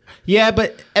COVID. Yeah,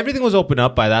 but everything was open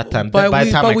up by that time. But by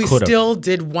the time we I could have. still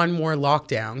did one more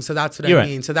lockdown, so that's what You're I right.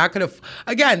 mean. So that could have,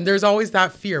 again, there's always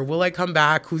that fear. Will I come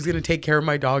back? Who's gonna take care of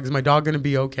my dog? Is my dog gonna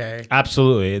be okay?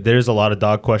 Absolutely. There's a lot of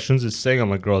dog questions. It's saying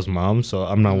I'm a girl's mom, so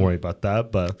I'm not worried about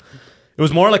that. But it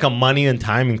was more like a money and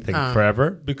timing thing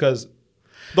forever, because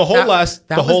the whole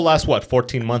last what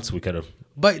 14 months we could have.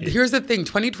 But here's the thing,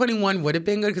 2021 would have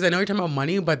been good because I know you're talking about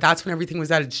money, but that's when everything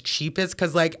was at its cheapest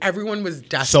because like everyone was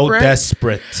desperate. So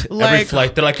desperate. Every Like,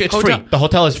 flight, they're like, it's hotel- free. The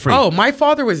hotel is free. Oh, my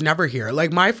father was never here.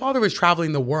 Like my father was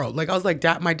traveling the world. Like I was like,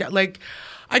 my dad, like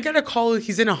I get a call.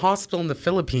 He's in a hospital in the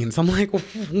Philippines. I'm like,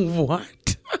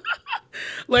 what?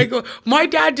 Like my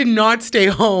dad did not stay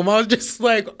home. I was just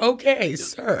like, okay,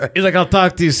 sir. He's like, I'll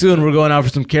talk to you soon. We're going out for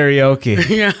some karaoke.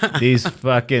 Yeah. These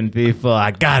fucking people. I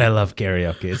love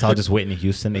karaoke. It's all just Whitney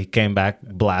Houston. He came back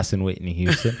blasting Whitney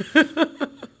Houston.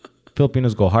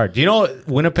 Filipinos go hard. Do you know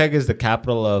Winnipeg is the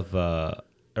capital of,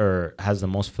 or has the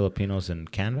most Filipinos in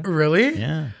Canada? Really?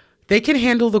 Yeah. They can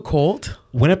handle the cold.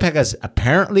 Winnipeg has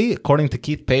apparently, according to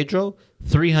Keith Pedro,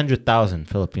 300,000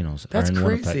 Filipinos That's are in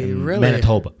Winnipeg. crazy, In really?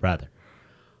 Manitoba, rather.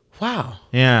 Wow.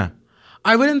 Yeah.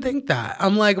 I wouldn't think that.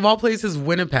 I'm like, of all places,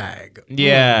 Winnipeg.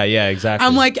 Yeah, exactly.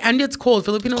 I'm like, and it's cold.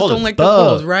 Filipinos Cold don't as like the fuck.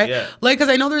 cold, right? Yeah. Like,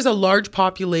 because I know there's a large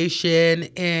population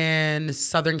in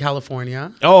Southern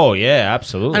California. Oh, yeah,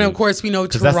 absolutely. And of course, we know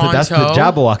 'Cause Toronto. that's the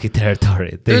Jabberwocky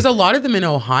territory. There's a lot of them in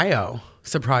Ohio,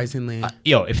 surprisingly.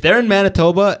 Yo, if they're in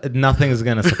Manitoba, nothing is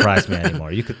gonna surprise me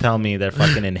anymore. You could tell me they're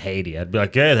fucking in Haiti. I'd be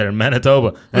like, yeah, they're in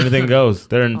Manitoba. Anything goes.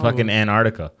 They're in fucking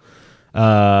Antarctica.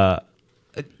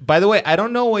 By the way, I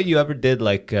don't know what you ever did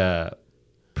like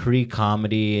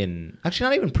pre-comedy and actually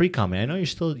not even pre-comedy. I know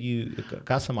you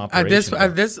got some operations.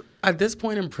 At this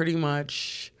point, I'm pretty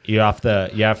much. You're off the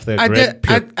grid.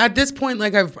 At this point,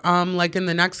 like I've like in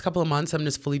the next couple of months, I'm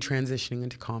just fully transitioning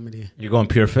into comedy. You're going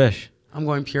pure fish. I'm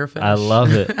going pure fish. I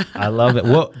love it. I love it.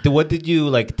 What did you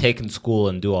like take in school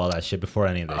and do all that shit before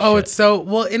any of this? Oh, shit? it's so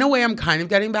well. In a way, I'm kind of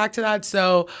getting back to that.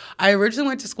 So I originally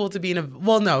went to school to be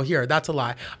that's a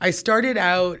lie. I started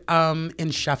out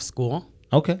in chef school.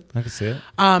 Okay, I can see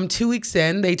it. 2 weeks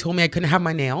in, they told me I couldn't have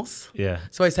my nails. Yeah.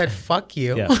 So I said, "Fuck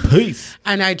you." Yeah. Peace.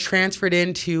 And I transferred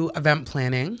into event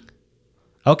planning.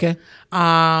 Okay.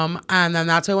 And then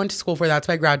that's what I went to school for. That's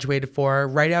what I graduated for.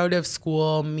 Right out of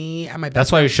school, me and my best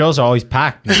That's why your shows are always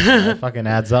packed. It fucking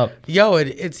adds up.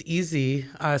 it's easy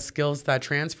skills that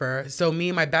transfer. So me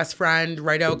and my best friend,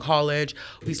 right out of college,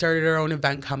 we started our own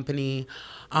event company.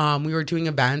 We were doing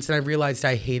events and I realized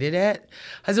I hated it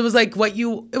because it was like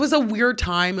it was a weird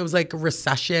time. It was like a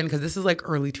recession because this is like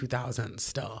early 2000s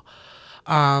still.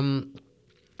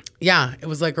 Yeah, it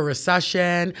was like a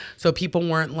recession. So people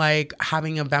weren't like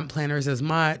having event planners as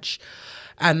much.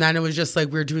 And then it was just like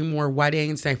we were doing more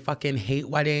weddings, and I fucking hate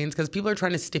weddings because people are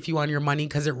trying to stiff you on your money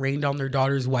because it rained on their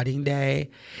daughter's wedding day.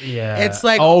 Yeah. It's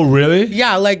like, oh, really?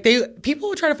 yeah, like people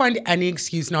would try to find any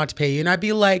excuse not to pay you. And I'd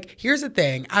be like, here's the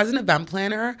thing. As an event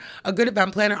planner, a good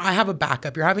event planner, I have a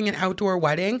backup. You're having an outdoor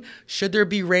wedding. Should there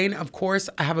be rain, of course,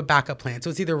 I have a backup plan. So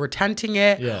it's either we're tenting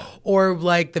it or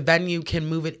like the venue can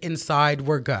move it inside.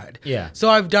 We're good. Yeah. So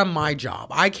I've done my job.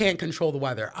 I can't control the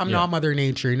weather. I'm not Mother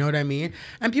Nature. You know what I mean?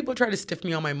 And people try to stiff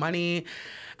me on my money.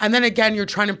 And then again, you're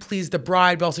trying to please the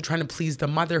bride, but also trying to please the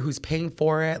mother who's paying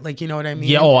for it. Like, you know what I mean?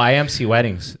 Yeah. Oh, I MC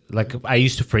weddings. Like I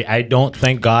used to free. I don't.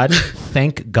 Thank God.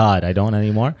 Thank God, I don't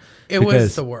anymore. It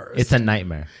was the worst. It's a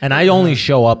nightmare. And I only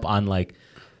show up on like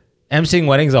emceeing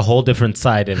weddings, a whole different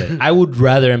side of it. I would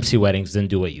rather MC weddings than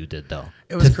do what you did, though.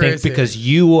 It was crazy because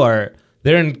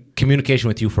they're in communication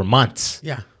with you for months.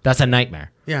 Yeah. That's a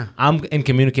nightmare. Yeah. I'm in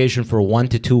communication for 1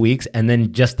 to 2 weeks, and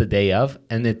then just the day of,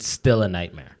 and it's still a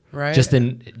nightmare. Right. Just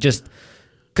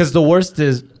because the worst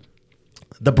is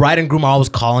the bride and groom are always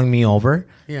calling me over,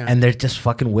 and they're just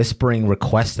fucking whispering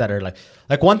requests that are like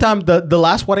one time the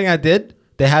last wedding I did,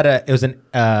 it was an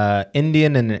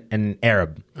Indian and an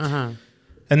Arab. Uh-huh.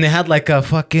 And they had like a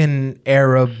fucking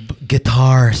Arab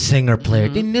guitar singer player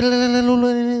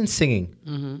singing.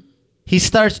 Mm-hmm. He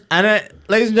starts,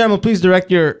 ladies and gentlemen, please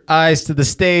direct your eyes to the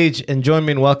stage and join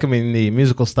me in welcoming the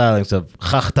musical stylings of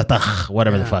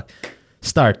whatever the fuck.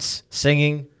 Starts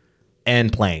singing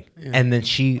and playing. Yeah. And then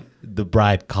the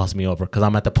bride calls me over because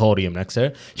I'm at the podium next to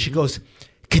her. She goes,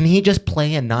 can he just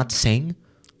play and not sing?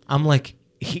 I'm like,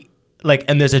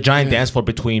 and there's a giant dance floor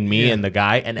between me and the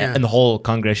guy, and the whole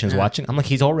congregation is watching. I'm like,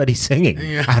 he's already singing.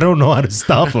 Yeah. I don't know how to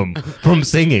stop him from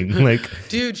singing. Like,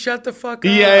 dude, shut the fuck up.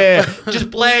 Yeah.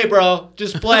 Just play, bro.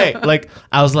 Just play. Like,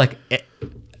 I was like,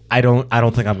 I don't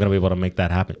think I'm gonna be able to make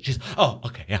that happen. She's, oh,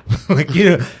 okay, yeah. Like,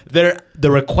 the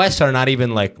requests are not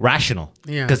even like rational.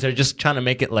 Yeah. Because they're just trying to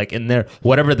make it like in their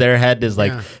whatever their head is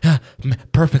like,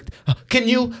 perfect. Can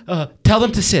you tell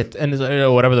them to sit and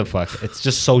whatever the fuck. It's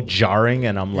just so jarring,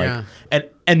 and I'm like,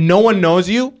 and no one knows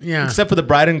you except for the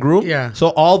bride and groom. Yeah.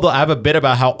 So I have a bit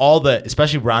about how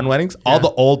especially brown weddings, all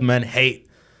the old men hate.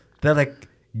 They're like,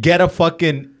 get a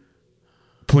fucking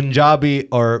Punjabi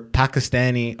or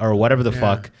Pakistani or whatever the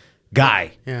fuck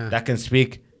guy that can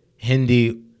speak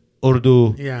Hindi,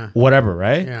 Urdu, whatever,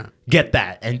 right? Yeah. Get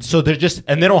that. And so they're just,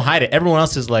 and they don't hide it. Everyone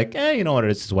else is like, you know what,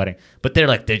 it's his wedding. But they're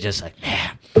just like,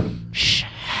 shh.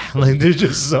 Like, they're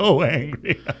just so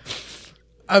angry.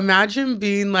 Imagine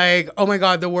being like, oh my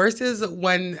God, the worst is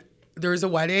when there's a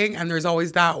wedding and there's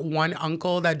always that one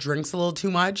uncle that drinks a little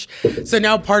too much. So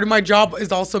now part of my job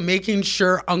is also making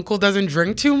sure uncle doesn't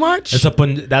drink too much.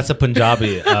 That's a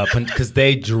Punjabi, because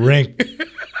they drink.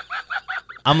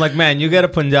 I'm like, man, you get a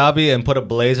Punjabi and put a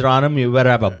blazer on him, you better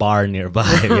have a bar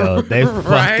nearby, yo. They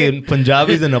fucking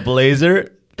Punjabis in a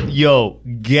blazer. Yo,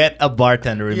 get a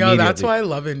bartender immediately. Yo, that's why I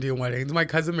love Indian weddings. My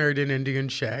cousin married an Indian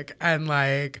chick, and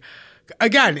like,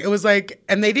 again, it was like,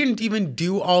 and they didn't even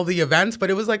do all the events, but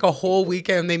it was like a whole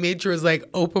weekend. They made sure it was like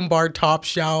open bar, top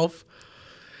shelf.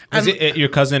 And your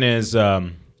cousin is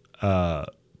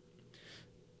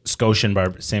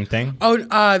Scotian, same thing?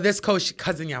 Oh, this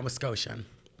cousin, was Scotian.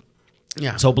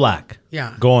 Yeah. So black.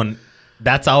 Yeah.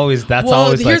 That's always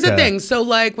here's the thing. So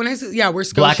like when I say, we're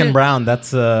Scotian. Black and brown,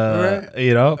 that's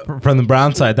from the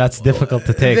brown side, that's difficult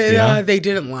to take. They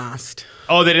didn't last.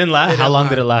 Oh, they didn't last? How long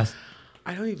did it last?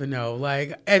 I don't even know.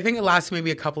 Like, I think it lasted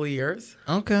maybe a couple of years.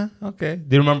 Okay. Do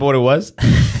you remember what it was?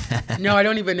 No, I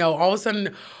don't even know. All of a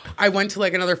sudden, I went to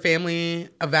like another family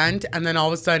event, and then all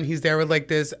of a sudden, he's there with like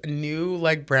this new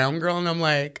like brown girl, and I'm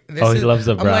like, he loves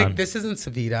the brown. I'm like, this isn't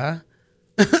Savita.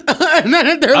 And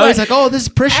then they're I was like, oh, this is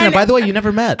Prishna. By the way, you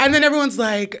never met. And then everyone's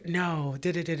like, no,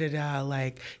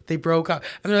 like they broke up,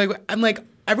 and they're like, I'm like.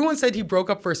 Everyone said he broke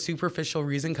up for a superficial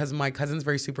reason because my cousin's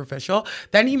very superficial.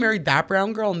 Then he married that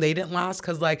brown girl and they didn't last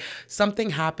because like something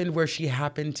happened where she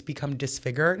happened to become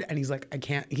disfigured. And he's like, I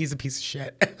can't, he's a piece of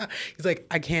shit. He's like,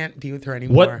 I can't be with her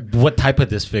anymore. What type of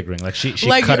disfiguring? Like she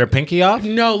like, cut her pinky off?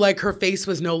 No, like her face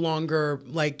was no longer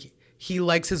like, he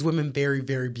likes his women very,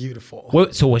 very beautiful.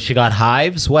 So she got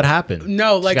hives? What happened?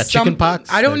 No, like she got chicken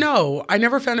pox? I don't know. I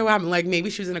never found out what happened. Like maybe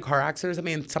she was in a car accident or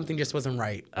something and something just wasn't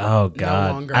right. Oh God.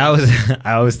 No longer.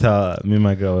 I always tell me and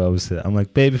my girl, I'm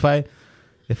like, babe, if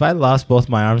I lost both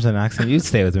my arms in an accident, you'd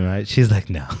stay with me, right? She's like,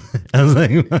 no. I was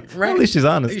like, right. At least she's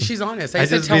honest. She's honest. I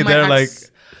just be there like,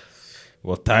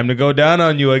 well, time to go down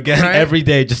on you again every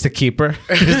day just to keep her.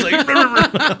 Just like,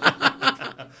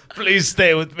 please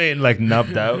stay with me, and like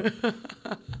nubbed out.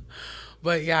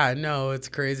 But yeah, no, it's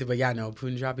crazy. But yeah, no,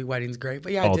 Punjabi wedding's great.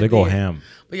 But yeah, Oh, they go ham.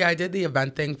 But yeah, I did the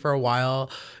event thing for a while.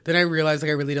 Then I realized like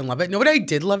I really didn't love it. Know what I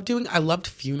did love doing? I loved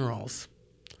funerals.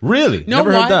 Really? No,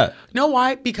 Never why? heard that. No,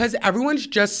 why? Because everyone's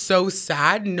just so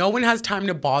sad. No one has time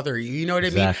to bother you. You know what I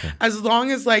mean? As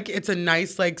long as like it's a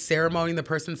nice like ceremony, the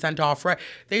person sent off right.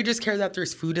 They just care that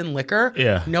there's food and liquor.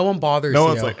 Yeah. No one bothers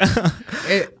No you. one's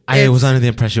like. I was under the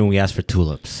impression we asked for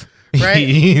tulips. Right?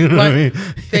 You know what I mean?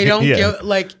 They don't give,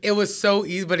 like, it was so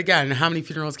easy. But again, how many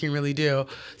funerals can you really do?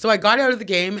 So I got out of the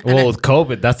game. Well, with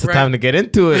COVID, that's the time to get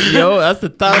into it, yo. That's the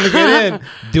time to get in.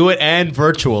 Do it and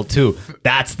virtual, too.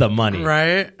 That's the money.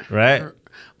 Right? Right?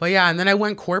 But yeah, and then I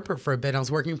went corporate for a bit. I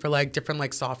was working for, like, different,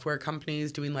 like, software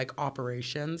companies doing, like,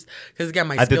 operations. Because, again,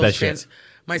 my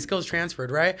skills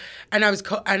transferred, right? And I was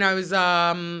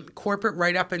corporate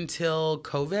right up until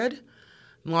COVID.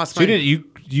 So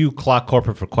you clocked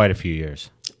corporate for quite a few years.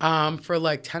 For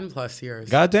like 10 plus years.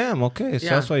 Goddamn. Okay, so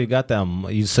that's why you got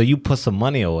that. So you put some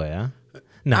money away, huh?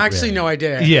 Actually, really. no, I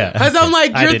didn't. Yeah, because I'm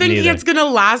like, you're thinking either. it's gonna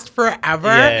last forever.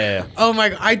 Yeah. Oh my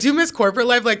god, I do miss corporate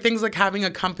life, like things like having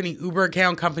a company Uber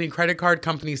account, company credit card,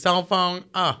 company cell phone.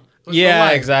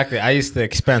 Yeah, exactly. I used to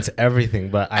expense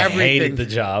everything, but I hated the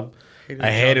job.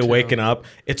 I hated waking up.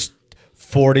 It's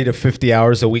 40 to 50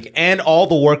 hours a week, and all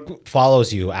the work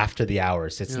follows you after the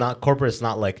hours. It's not corporate. It's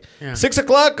not like 6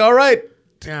 o'clock. All right.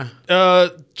 Yeah.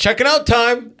 Checking out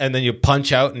time, and then you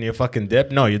punch out and you fucking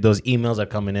dip. No, those emails are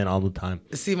coming in all the time.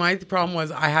 See, my problem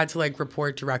was I had to like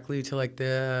report directly to like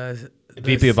the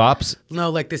VP of Ops? No,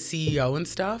 like the CEO and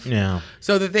stuff. Yeah.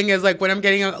 So the thing is, like, when I'm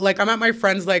getting, like, I'm at my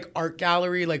friend's, like, art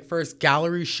gallery, like, first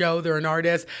gallery show. They're an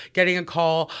artist. Getting a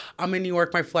call. I'm in New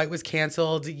York. My flight was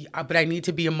canceled. But I need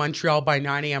to be in Montreal by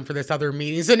 9 a.m. for this other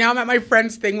meeting. So now I'm at my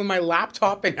friend's thing with my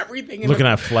laptop and everything. Looking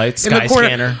at flights,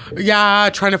 Skyscanner. Yeah,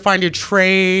 trying to find a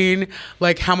train.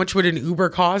 Like, how much would an Uber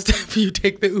cost if you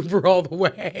take the Uber all the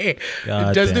way?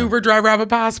 Does the Uber driver have a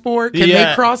passport? Can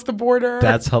they cross the border?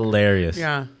 That's hilarious.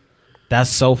 Yeah. That's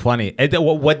so funny.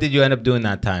 What did you end up doing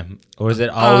that time? Or was it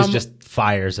always just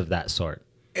fires of that sort?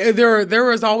 There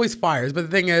was always fires. But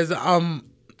the thing is,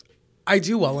 I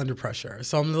do well under pressure.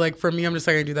 So I'm like, for me, I'm just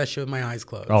like, I do that shit with my eyes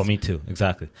closed. Oh, me too.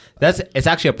 Exactly. It's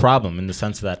actually a problem in the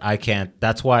sense that I can't.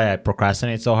 That's why I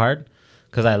procrastinate so hard.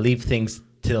 Because I leave things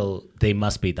till they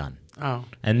must be done. Oh.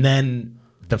 And then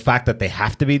the fact that they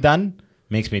have to be done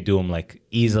makes me do them like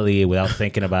easily without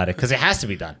thinking about it, because it has to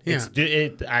be done. Yeah.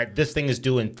 This thing is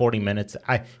due in 40 minutes.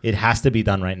 It has to be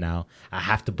done right now. I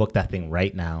have to book that thing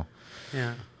right now.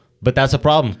 Yeah. But that's a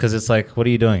problem, because it's like, what are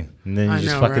you doing? And then you're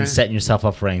just fucking setting yourself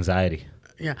up for anxiety.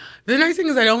 Yeah. The nice thing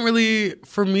is I don't really,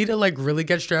 for me to like really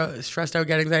get stressed out,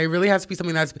 get anxiety, it really has to be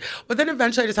something but then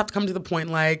eventually I just have to come to the point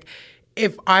like,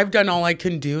 if I've done all I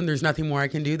can do and there's nothing more I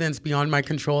can do, then it's beyond my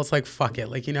control. It's like, fuck it.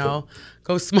 Like,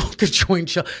 go smoke a joint,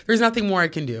 chill. There's nothing more I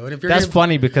can do. And if That's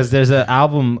funny, because there's an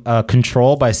album,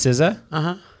 Control by SZA.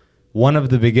 Uh-huh. One of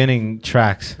the beginning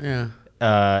tracks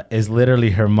is literally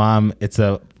her mom. It's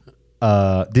a,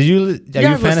 are you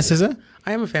a fan of SZA?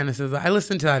 I am a fan of SZA. I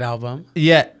listened to that album.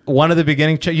 Yeah, one of the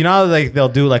beginning, how like they'll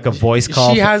do like a voice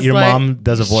call. Your mom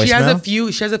does a voicemail.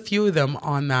 She has a few of them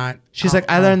on that. She's like,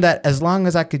 I learned that as long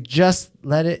as I could just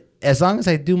let it, as long as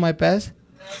I do my best.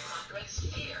 There's my greatest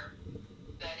fear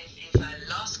that if I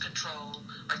lost control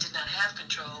or did not have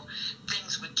control,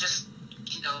 things would just,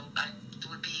 it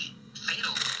would be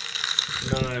fatal.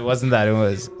 No, it wasn't that. It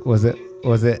was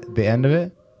it the end of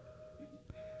it?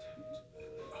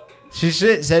 She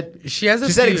said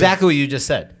exactly what you just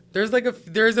said. There's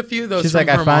a few of those. She's from like,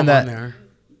 her I find mom that on there.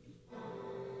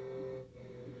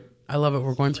 I love it.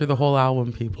 We're going through the whole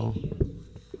album, people.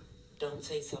 Don't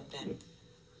say something.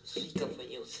 Speak up for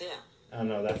yourself. Oh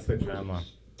no, that's the grandma.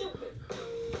 Because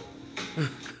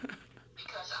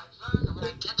I've learned that when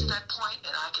I get to that point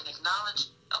and I can acknowledge,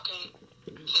 okay,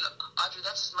 Audrey,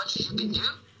 that's as much as you can do.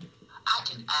 I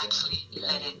can actually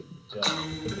let it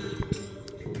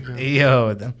go.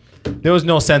 Yo, there was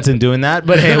no sense in doing that,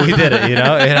 but hey, we did it,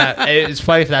 It's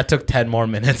funny if that took 10 more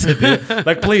minutes to do.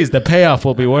 Like, please, the payoff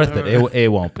will be worth it. It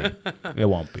won't be. It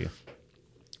won't be.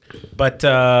 But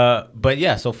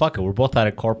yeah, so fuck it. We're both out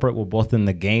of corporate. We're both in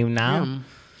the game now. Yeah.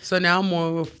 So now I'm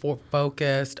more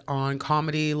focused on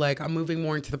comedy. Like, I'm moving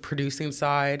more into the producing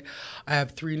side. I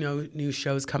have 3 new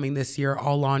shows coming this year,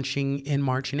 all launching in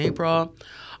March and April.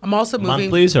 I'm also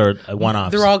moving... Monthlies or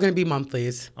one-offs? They're all going to be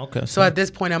monthlies. Okay. So at this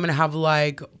point, I'm going to have the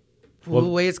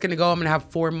way it's going to go, I'm going to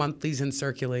have 4 monthlies in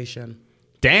circulation.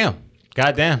 Damn.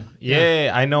 Goddamn.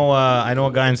 Yeah. I know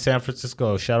a guy in San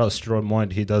Francisco. Shout out Stroy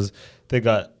Moyd. They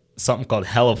got something called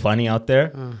Hella Funny out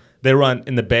there. They run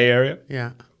in the Bay Area.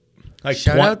 Yeah. Like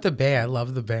Shout out the Bay. I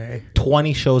love the Bay.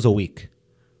 20 shows a week.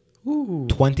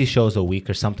 20 shows a week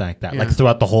or something like that, Yeah. like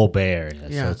throughout the whole Bay Area.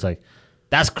 Yeah. So it's like,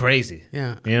 that's crazy.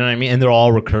 Yeah. You know what I mean? And they're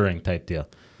all recurring type deal.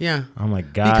 Yeah. Oh my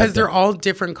God. Because they're all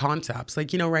different concepts.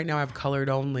 Like, you know, right now I have Colored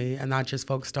Only, and that just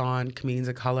focused on comedians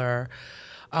of color.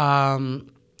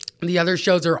 The other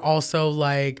shows are also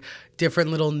like different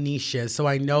little niches. So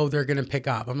I know they're going to pick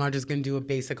up. I'm not just going to do a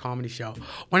basic comedy show.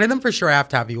 One of them for sure I have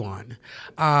to have you on.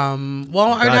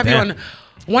 Well, I'd have you damn. on.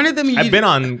 One of them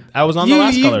I was on the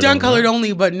last you've Colored done Only, Colored right?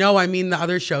 Only, but no, I mean the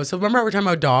other show. So remember we're talking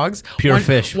about dogs? Pure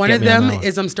Fish, One get of me on them that one.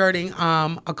 is I'm starting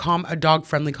a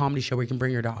dog-friendly comedy show where you can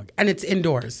bring your dog. And it's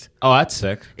indoors. Oh, that's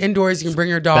sick. Indoors, you can bring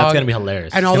your dog. That's gonna be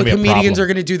hilarious. And It's all the gonna be a comedians problem. are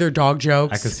going to do their dog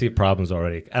jokes. I can see problems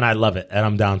already. And I love it. And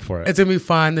I'm down for it. It's going to be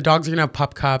fun. The dogs are going to have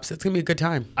pup cups. It's going to be a good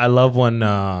time. I love when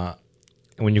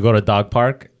you go to a dog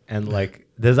park and like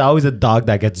there's always a dog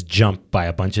that gets jumped by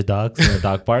a bunch of dogs in the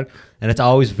dog park, and it's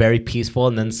always very peaceful.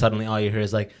 And then suddenly all you hear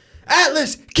is like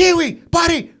Atlas, Kiwi,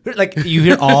 Buddy. Like you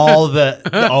hear all the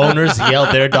owners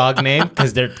yell their dog name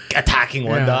because they're attacking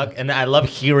one Yeah. dog, and I love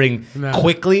hearing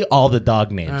quickly all the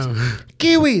dog names: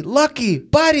 Kiwi, Lucky,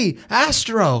 Buddy,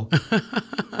 Astro,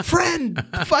 Friend,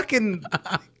 fucking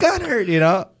Gunner. You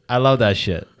know, I love that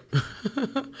shit.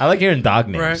 I like hearing dog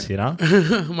names, Right. you know?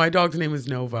 My dog's name is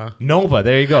Nova. Nova,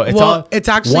 there you go. It's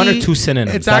actually one or two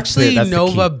synonyms. It's That's actually that's the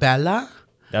Nova key. Bella.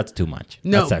 That's too much.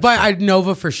 No, That's but extra.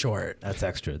 Nova for short. That's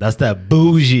extra. That's that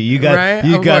bougie. You got Right?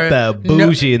 you Of got course. that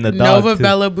bougie in the dog. Nova too.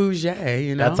 Bella Bougé,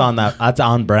 you know? That's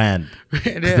on brand. It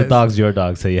 'Cause the is. dog's your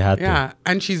dog, so you had Yeah,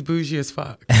 and she's bougie as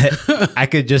fuck. to. I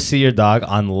could just see your dog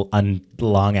on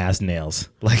long ass nails,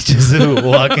 like just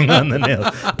walking on the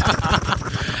nails.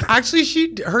 Actually,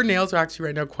 her nails are actually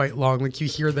right now quite long. Like you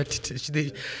hear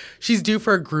that she's due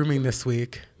for a grooming this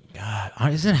week. God,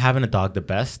 isn't having a dog the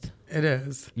best? It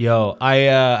is. Yo,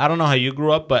 I don't know how you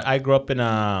grew up, but I grew up in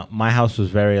my house was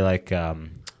very like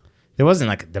there wasn't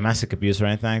like domestic abuse or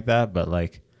anything like that, but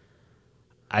like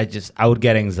I would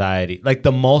get anxiety. Like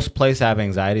the most place I have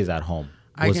anxiety is at home.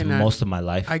 Was most of my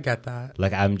life. I get that.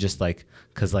 Like I'm just like,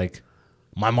 cause like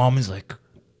my mom is like,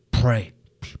 pray,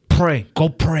 go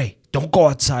pray. Don't go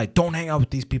outside. Don't hang out with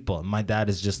these people. And my dad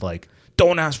is just like,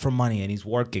 don't ask for money, and he's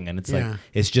working, and it's Yeah. like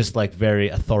it's just like very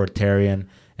authoritarian.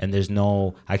 And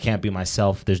I can't be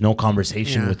myself. There's no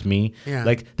conversation Yeah. with me. Yeah.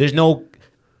 Like there's no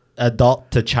adult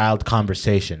to child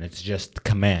conversation. It's just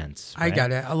commands. I right?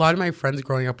 get it. A lot of my friends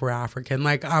growing up were African.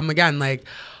 Like, again, like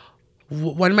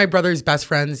one of my brother's best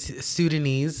friends,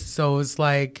 Sudanese. So it was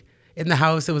like in the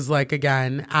house, it was like,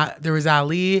 again, there was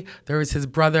Ali, there was his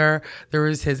brother, there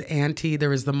was his auntie, there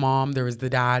was the mom, there was the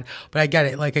dad. But I get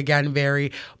it. Like, again,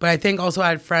 but I think also I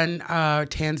had a friend,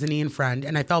 Tanzanian friend,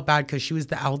 and I felt bad because she was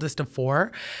the eldest of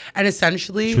 4. And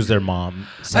essentially, She was their mom.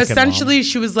 second essentially,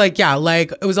 she was like, yeah,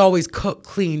 like it was always cook,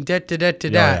 clean,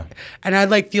 Yeah. and I'd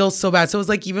like feel so bad. So it was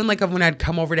like even like when I'd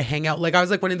come over to hang out, like I was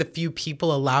like one of the few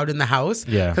people allowed in the house.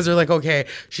 Yeah. Because they're like, okay,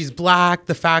 she's black.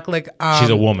 The fact like She's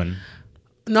a woman.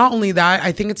 Not only that,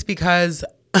 I think it's because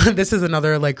this is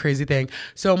another like crazy thing.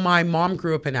 So my mom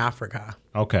grew up in Africa.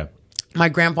 Okay. My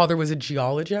grandfather was a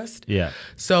geologist. Yeah.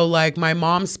 So like my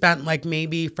mom spent like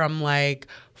maybe from like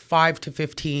 5 to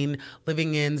 15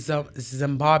 living in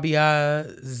Zimbabwe,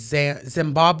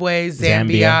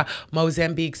 Zambia,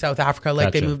 Mozambique, South Africa.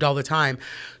 Like they Gotcha. moved all the time.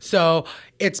 So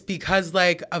it's because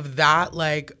like of that,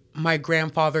 like my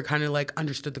grandfather kind of like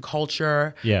understood the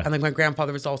culture. Yeah. And like my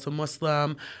grandfather was also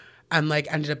Muslim. And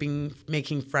like ended up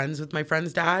making friends with my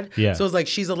friend's dad. Yeah. So it was like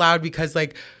she's allowed because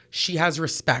like she has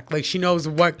respect. Like she knows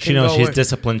what She can knows go she's with-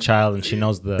 disciplined child, and she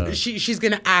knows the. she's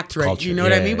gonna act right. Culture. You know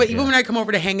what I Yeah, mean? But yeah. even when I come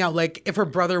over to hang out, like if her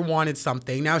brother wanted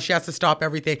something, now she has to stop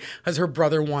everything because her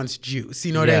brother wants juice.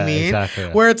 You know what I Yeah, mean? exactly.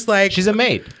 Where it's like She's a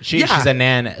maid. Yeah. She's a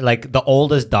nan. Like the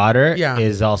oldest daughter Yeah.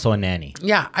 is also a nanny.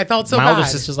 yeah, I felt so My bad. older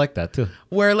sister's like that too.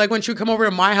 Where like when she would come over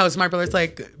to my house, my brother's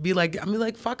like I'm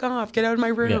like fuck off, get out of my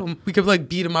room. Yeah. We could like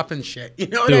beat him up and shit. You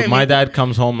know what Dude, I mean? my dad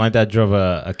comes home. My dad drove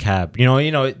a cab. You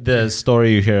know the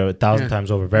story you hear 1,000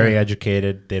 times over. Very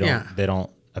educated. They don't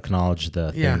acknowledge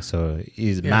the thing. Yeah. So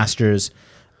he's master's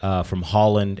from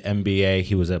Holland, MBA.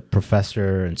 He was a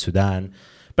professor in Sudan.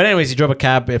 But anyways, he drove a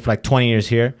cab for like 20 years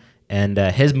here. And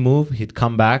his move, he'd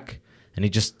come back and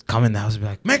he'd just come in the house and be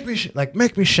like, make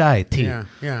me shy tea. Yeah,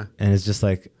 yeah. And it's just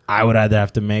like I would either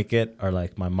have to make it or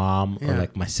like my mom or Yeah.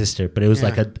 like my sister. But it was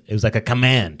like a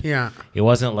command. Yeah. It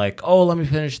wasn't like, oh, let me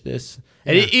finish this.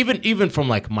 And even from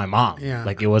like my mom, Yeah.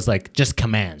 like it was like just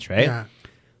commands, right? Yeah.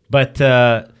 But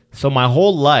so my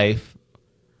whole life,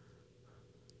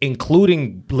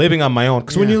 including living on my own,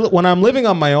 because when I'm living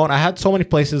on my own, I had so many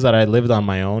places that I lived on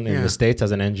my own in Yeah. the States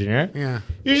as an engineer. Yeah.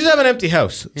 You just have an empty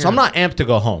house, Yeah. so I'm not amped to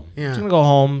go home. Yeah. I'm just gonna go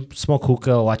home, smoke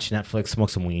hookah, watch Netflix, smoke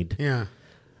some weed. Yeah.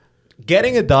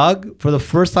 getting a dog for the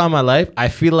first time in my life, I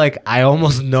feel like I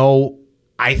almost know.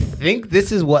 I think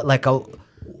this is what like a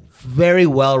very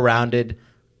well-rounded,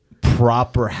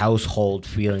 proper household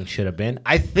feeling should have been.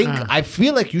 I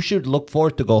feel like you should look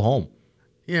forward to go home.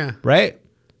 Yeah. Right?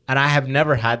 And I have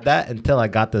never had that until I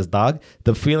got this dog.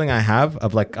 The feeling I have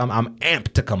of like I'm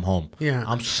amped to come home. Yeah.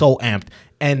 I'm so amped.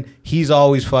 And he's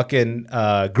always fucking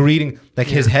greeting, like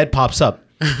his head pops up.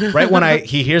 Right when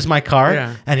he hears my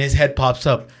car and his head pops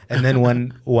up. And then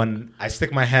when I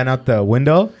stick my hand out the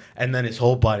window and then his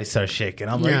whole body starts shaking.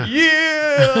 I'm like,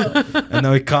 yeah. And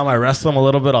then we come, I wrestle him a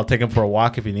little bit. I'll take him for a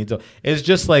walk if he needs to. It's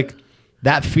just like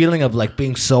that feeling of like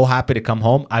being so happy to come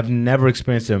home. I've never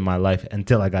experienced it in my life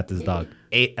until I got this dog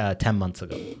 10 months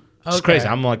ago. It's crazy.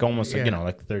 I'm like almost like,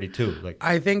 like 32. Like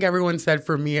I think everyone said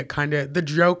for me, the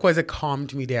joke was it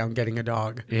calmed me down getting a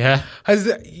dog. Yeah. Because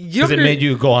it made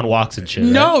you go on walks and shit.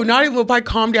 No, right? not even by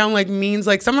calm down like means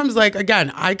like sometimes like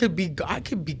again, I could be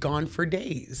gone for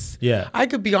days. Yeah. I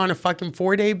could be on a fucking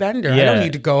 4-day bender. Yeah. I don't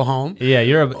need to go home. Yeah,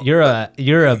 you're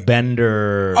a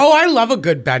bender. Oh, I love a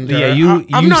good bender. Yeah,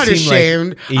 I'm not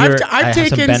ashamed. I've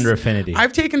taken some bender affinity.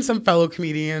 I've taken some fellow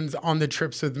comedians on the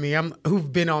trips with me.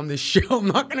 Who've been on this show. I'm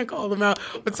not gonna call them out,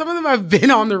 but some of them have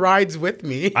been on the rides with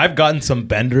me. I've gotten some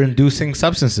bender-inducing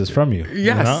substances from you.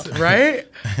 Yes, you know? Right?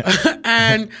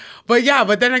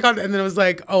 But then it was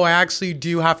like, oh, I actually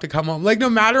do have to come home. Like, no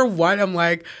matter what, I'm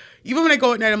like, even when I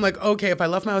go at night, I'm like, okay, if I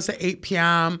left my house at 8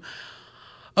 p.m.,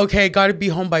 okay, got to be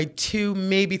home by 2,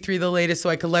 maybe 3 the latest, so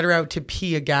I could let her out to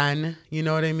pee again. You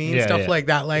know what I mean? Stuff like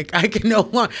that. Like, I can no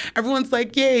longer. Everyone's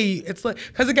like, yay. It's like,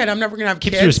 because again, I'm never going to have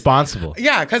kids. Keeps you responsible.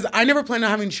 Yeah, because I never planned on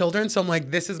having children. So I'm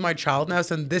like, this is my child now.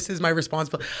 So this is my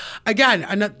responsibility. Again,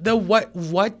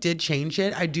 what did change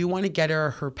it? I do want to get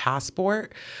her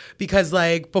passport because,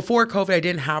 like, before COVID, I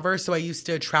didn't have her. So I used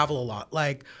to travel a lot.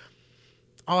 Like,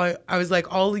 I was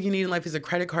like, all you need in life is a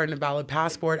credit card and a valid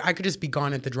passport. I could just be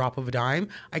gone at the drop of a dime.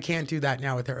 I can't do that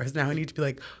now with her. Now I need to be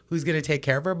like, who's going to take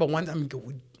care of her? But once I'm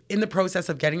in the process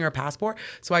of getting her a passport,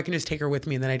 so I can just take her with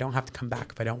me and then I don't have to come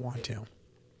back if I don't want to.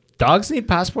 Dogs need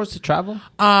passports to travel?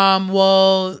 I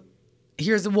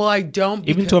don't.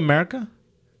 Even to America?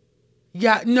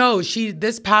 Yeah, no,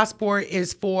 this passport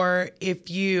is for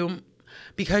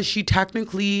because she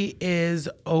technically is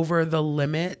over the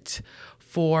limit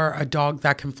for a dog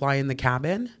that can fly in the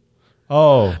cabin.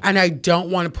 Oh. And I don't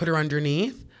want to put her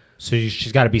underneath. So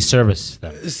she's got to be service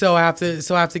then. So I have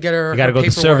to get her. You got to go the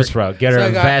service route. Get her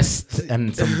a vest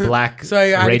and some black so I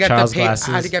had Ray to get Charles glasses.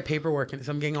 I had to get paperwork,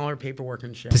 so I'm getting all her paperwork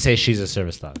and shit. To say she's a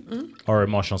service dog or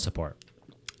emotional support.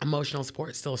 Emotional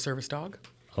support, still a service dog.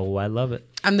 Oh, I love it.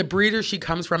 And the breeder she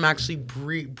comes from actually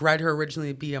bred her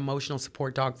originally to be emotional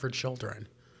support dog for children.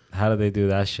 How do they do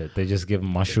that shit? They just give them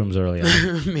mushrooms early on.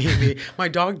 Maybe. My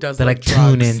dog does They're like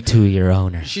drugs. tune into your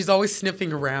owner. She's always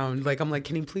sniffing around. Like, I'm like,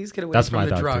 can you please get away That's from my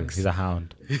the dog drugs? too. He's a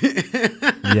hound.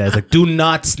 Yeah, it's like, do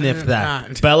not sniff that.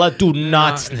 Not. Bella, do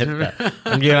not sniff that.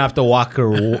 I'm going to have to walk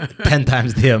her 10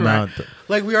 times the amount. Right.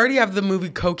 Like, we already have the movie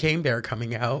Cocaine Bear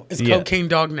coming out. Is Cocaine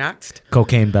Dog next?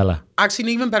 Cocaine Bella. Actually, an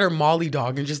even better Molly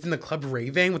Dog and just in the club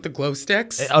raving with the glow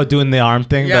sticks. Oh, doing the arm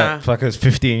thing Yeah. that fuck was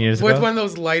 15 years ago? With one of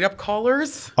those light up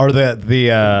collars. Or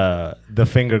the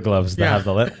finger gloves that have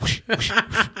the lip.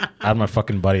 I had my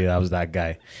fucking buddy that was that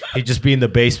guy. He'd just be in the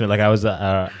basement. Like I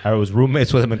was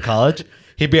roommates with him in college.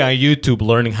 He'd be on YouTube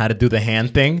learning how to do the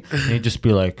hand thing. And he'd just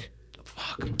be like,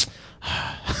 fuck.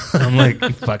 I'm like, you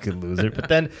fucking loser. But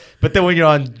then when you're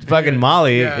on fucking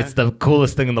Molly, it's the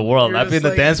coolest thing in the world. You're I'd be in the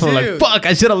like, dance floor like, fuck,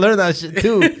 I should have learned that shit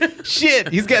too. Shit,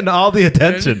 he's getting all the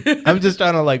attention. I'm just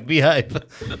trying to like be hype.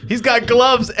 He's got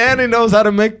gloves and he knows how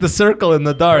to make the circle in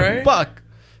the dark. Right? Fuck.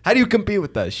 How do you compete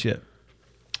with that shit?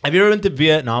 Have you ever been to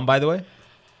Vietnam, by the way?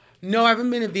 No, I haven't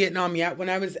been to Vietnam yet. When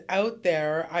I was out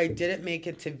there, I didn't make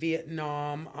it to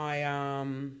Vietnam.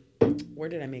 Where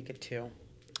did I make it to?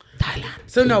 Thailand.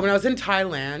 So no, when I was in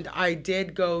Thailand, I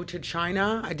did go to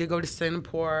China, I did go to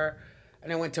Singapore,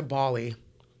 and I went to Bali.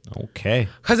 Okay.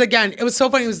 Because again, it was so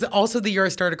funny. It was also the year I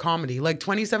started comedy. Like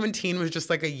 2017 was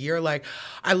just like a year. Like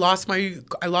I lost my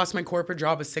corporate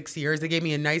job of 6 years. They gave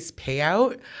me a nice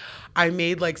payout. I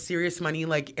made like serious money,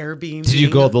 like Airbnb. Did you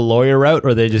go the lawyer route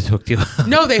or they just hooked you up?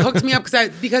 No, they hooked me up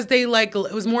because they like,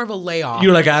 it was more of a layoff.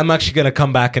 You're like, I'm actually going to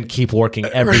come back and keep working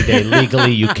every day.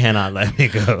 Legally, you cannot let me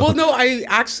go. Well, no, I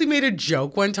actually made a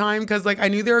joke one time because like I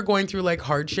knew they were going through like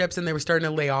hardships and they were starting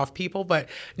to lay off people, but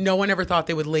no one ever thought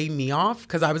they would lay me off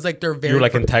because I was like their very. You were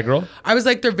like integral. I was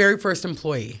like their very first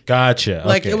employee. Gotcha.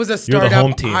 Like okay. it was a You're the startup.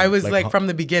 home team. I was like from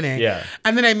the beginning. Yeah.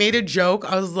 And then I made a joke.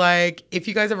 I was like, if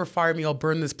you guys ever fire me, I'll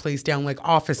burn this place down like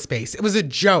Office Space. It was a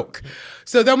joke.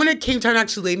 So then when it came time to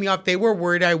actually lay me off, they were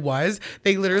worried I was.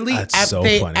 They literally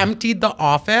emptied the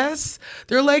office.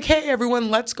 They're like, hey, everyone,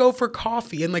 let's go for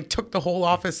coffee. And like took the whole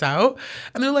office out.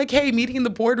 And they're like, hey, meeting in the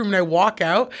boardroom. And I walk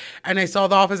out and I saw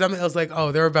the office empty. I was like,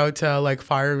 oh, they're about to like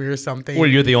fire me or something. Were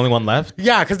you the only one left?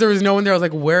 Yeah, because there was no one there. I was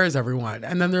like, where is everyone?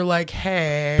 And then they're like,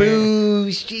 hey.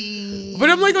 Bougie. But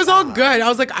I'm like, it was all good. I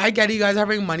was like, I get it. You guys are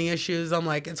having money issues. I'm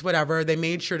like, it's whatever. They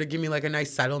made sure to give me like a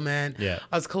nice settlement. Yeah.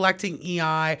 I was collecting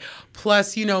EI.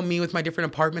 Plus, you know, me with my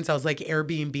different apartments, I was like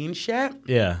Airbnb and shit.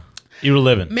 Yeah. You were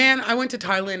living. Man, I went to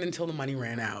Thailand until the money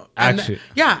ran out. Actually.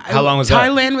 Yeah. How long was that?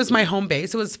 Thailand was my home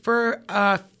base. It was for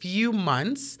a few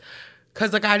months.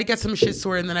 Because like I had to get some shit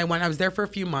sorted, and then I was there for a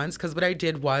few months. Because what I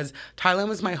did was Thailand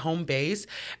was my home base,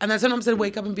 and then sometimes I'd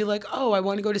wake up and be like, oh, I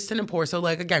want to go to Singapore. So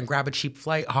like again, grab a cheap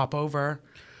flight, hop over.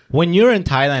 When you're in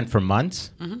Thailand for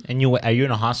months, and are you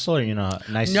in a hostel or are you in a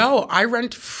nice? No, I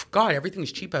rent. God,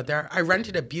 everything's cheap out there. I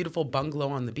rented a beautiful bungalow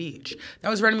on the beach. That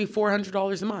was renting me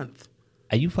 $400 a month.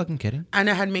 Are you fucking kidding? And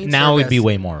I had maid Now service. it'd be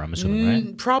way more. I'm assuming,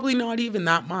 right? Probably not even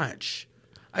that much.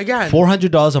 Again,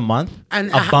 $400 a month, And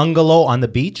a bungalow on the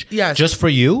beach, Yes. just for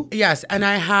you. yes, and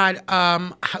I had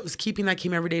housekeeping that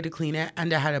came every day to clean it,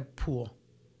 and I had a pool.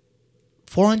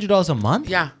 $400 a month.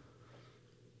 Yeah,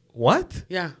 What?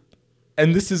 yeah,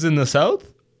 And this is in the south.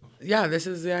 yeah. This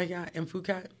is in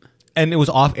Phuket. And it was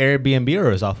off Airbnb or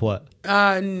it was off what?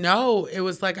 No, it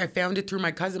was like I found it through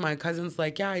my cousin. My cousin's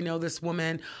like, yeah, I know this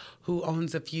woman who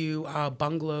owns a few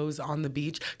bungalows on the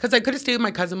beach. Because I could have stayed with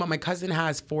my cousin, but my cousin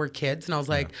has 4 kids. And I was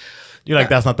like... You're like,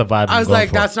 that's not the vibe. I was I'm going like,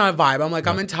 for. that's not a vibe. I'm like,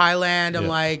 I'm in Thailand. I'm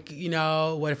like, you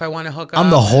know, what if I want to hook up? I'm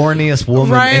the horniest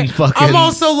woman in fucking I'm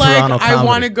also like, Toronto I want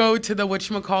comedy. to go to the,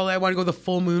 whatchamacallit, I want to go to the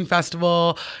Full Moon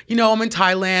Festival. You know, I'm in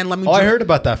Thailand. Let me Oh, I drink- heard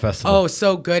about that festival. Oh,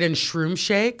 so good. And shroom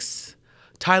shakes.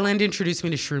 Thailand introduced me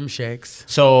to shroom shakes.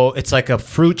 So it's like a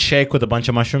fruit shake with a bunch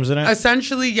of mushrooms in it?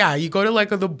 Essentially, yeah. You go to like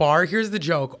the bar. Here's the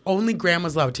joke. Only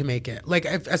grandma's allowed to make it. Like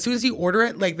as soon as you order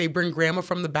it, like they bring grandma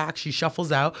from the back. She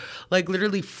shuffles out like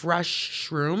literally fresh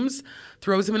shrooms,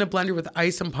 throws them in a blender with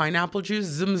ice and pineapple juice.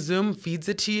 Zoom, zoom, feeds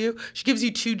it to you. She gives you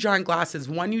 2 giant glasses.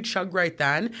 One you chug right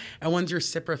then, and one's your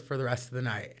sipper for the rest of the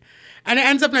night. And it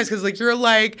ends up nice because like you're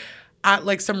like at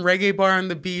like some reggae bar on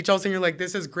the beach. All of a sudden you're like,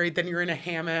 this is great. Then you're in a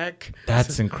hammock.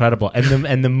 That's incredible.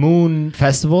 And the Moon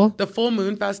Festival? The Full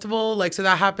Moon Festival, like, so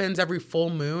that happens every full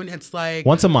moon. It's like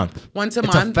Once a month. Once a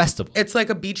It's month. a festival. It's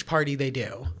like a beach party they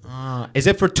do. Is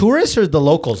it for tourists or the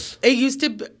locals? It used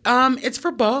to, it's for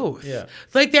both. Yeah.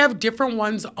 Like they have different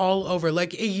ones all over.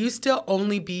 Like it used to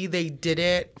only be, they did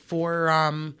it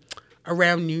for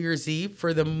around New Year's Eve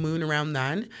for the moon around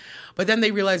then. But then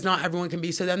they realized not everyone can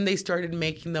be. So then they started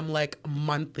making them like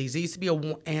monthlies. It used to be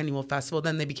an annual festival.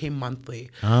 Then they became monthly.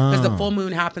 Because the full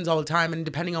moon happens all the time. And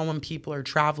depending on when people are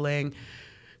traveling,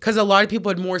 because a lot of people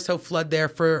would more so flood there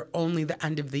for only the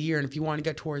end of the year. And if you want to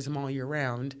get tourism all year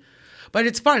round. But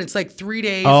it's fun. It's like 3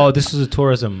 days. Oh, this is a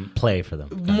tourism play for them.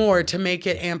 More to make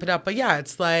it amp it up. But yeah,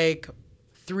 it's like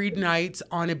 3 nights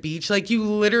on a beach. Like you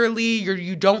literally,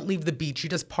 you don't leave the beach. You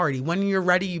just party. When you're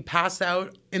ready, you pass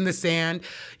out in the sand.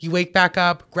 You wake back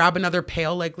up, grab another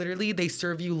pail. Like literally, they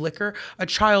serve you liquor, a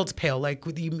child's pail, like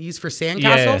you use for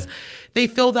sandcastles. Yeah. They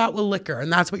fill that with liquor,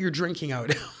 and that's what you're drinking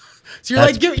out of. So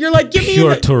That's give me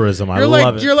pure tourism. I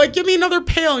love it. You're like, give me another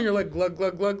pail, and you're like, glug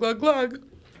glug glug glug glug.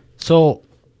 So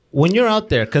when you're out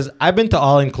there, because I've been to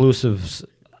all-inclusives,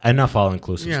 enough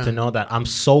all-inclusives Yeah. to know that I'm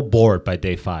so bored by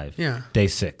day 5, Yeah. day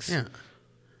 6. Yeah.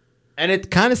 And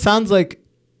it kind of sounds like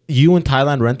you in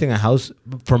Thailand renting a house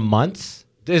for months.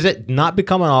 Is it not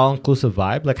become an all-inclusive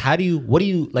vibe? Like, what do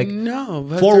you, like, No.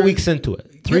 but 4 there- weeks into it,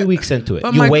 3 weeks into it,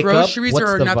 But you my wake up, groceries what's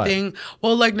are the vibe? nothing.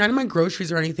 Well, like none of my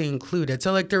groceries are anything included.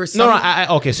 So like there was some.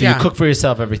 No, okay, so Yeah. you cook for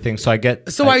yourself, everything. So I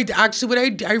get. So I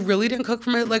actually, I really didn't cook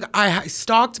from it. Like I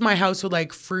stocked my house with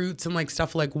like fruits and like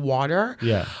stuff like water.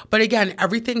 Yeah. But again,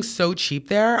 everything's so cheap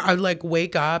there. I'd like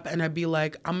wake up and I'd be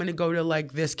like, I'm gonna go to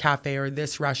like this cafe or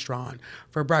this restaurant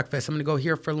for breakfast. I'm gonna go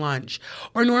here for lunch.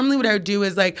 Or normally what I would do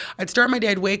is like I'd start my day.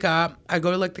 I'd wake up. I'd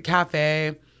go to like the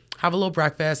cafe, have a little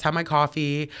breakfast, have my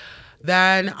coffee.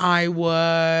 Then I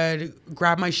would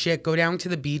grab my shit, go down to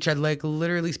the beach. I'd like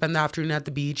literally spend the afternoon at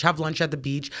the beach, have lunch at the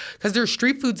beach, because their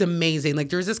street food's amazing. Like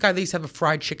there's this guy that used to have a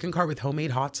fried chicken cart with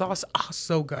homemade hot sauce. Oh,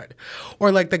 so good.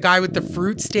 Or like the guy with the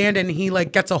fruit stand, and he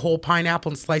like gets a whole pineapple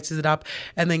and slices it up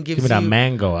and then gives Give me you that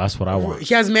mango. That's what I want.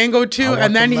 He has mango too, want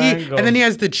and then the he mango. and then he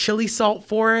has the chili salt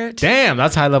for it. Damn,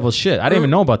 that's high level shit. I didn't even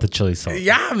know about the chili salt.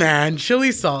 Yeah, man,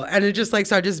 chili salt. And it just like,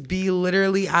 so I just be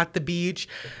literally at the beach.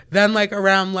 Then like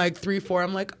around like 3, 4,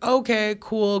 I'm like, okay,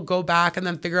 cool, go back and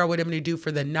then figure out what I'm gonna do for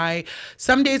the night.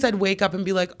 Some days I'd wake up and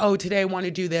be like, oh, today I want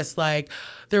to do this. Like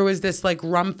there was this like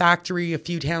rum factory a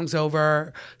few towns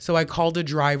over. So I called a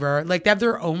driver. Like they have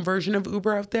their own version of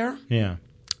Uber out there. Yeah.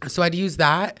 So I'd use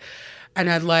that. And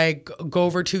I'd like go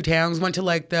over 2 towns, went to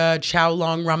like the Chow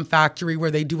Long Rum Factory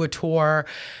where they do a tour.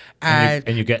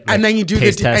 And you get, like, and then you do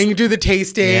taste test. and you do the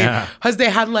tasting. Yeah. Because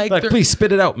they had like Please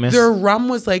spit it out, miss. their rum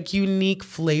was like unique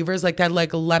flavors. Like they had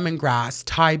like lemongrass,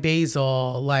 Thai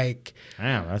basil, like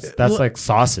Damn, that's like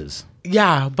sauces.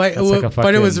 yeah, but That's like a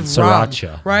but it was fucking rum,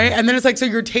 sriracha. right? And then it's like, so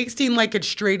you're tasting like it's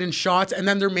straight in shots, and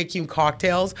then they're making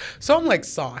cocktails. So I'm like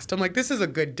sauced. I'm like, this is a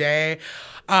good day.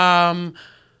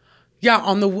 Yeah,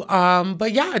 on the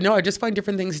but yeah, no, I just find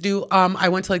different things to do. I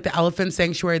went to like the elephant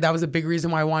sanctuary. That was a big reason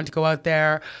why I wanted to go out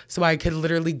there, so I could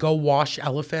literally go wash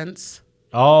elephants.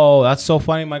 Oh, that's so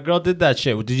funny. My girl did that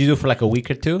shit. Did you do it for like a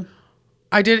week or two?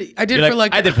 I did You're for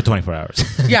like I did for 24 hours.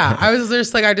 yeah, I was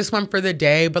just like, I just went for the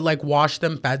day, but like washed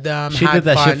them, fed them. She had did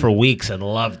that fun. shit for weeks and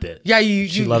loved it. Yeah,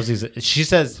 She loves these. She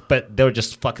says, but they were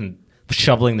just fucking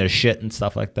shoveling their shit and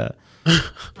stuff like that.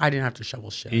 I didn't have to shovel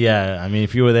shit. Yeah, I mean,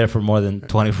 if you were there for more than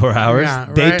 24 hours,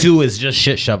 Yeah, day right. 2 is just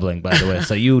shit shoveling, by the way.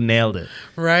 So you nailed it.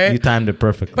 Right? You timed it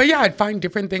perfectly. But yeah, I'd find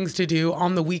different things to do.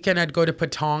 On the weekend, I'd go to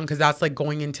Patong because that's like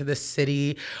going into the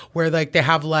city where like they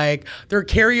have like their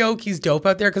karaoke's dope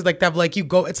out there because like they have like you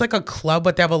go, it's like a club,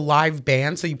 but they have a live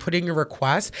band. So you put in your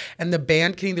request and the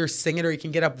band can either sing it or you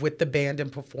can get up with the band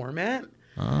and perform it.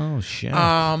 Oh, shit.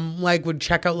 Like would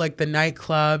check out like the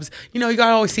nightclubs. You know, you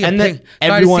gotta always see And a then ping,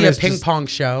 everyone gotta see a is ping just- pong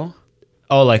show.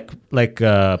 Oh, like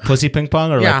pussy ping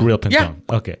pong or Yeah. like real ping Yeah. pong?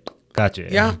 Okay, gotcha.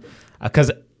 Yeah.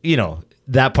 Because, you know,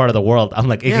 that part of the world, I'm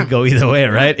like, it Yeah. could go either way,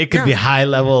 right? It could Yeah. be high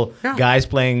level Yeah. guys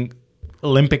playing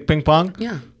Olympic ping pong.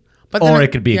 Yeah. Or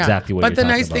it could be exactly what But you're the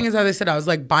talking nice thing about. is, as I said, I was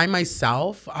like by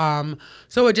myself.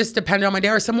 So it just depended on my day.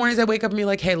 Or some mornings I wake up and be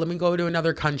like, hey, let me go to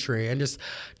another country and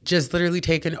just literally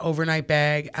take an overnight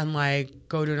bag and like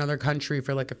go to another country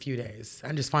for like a few days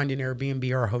and just find an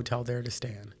Airbnb or a hotel there to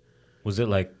stay in. Was it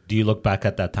like, do you look back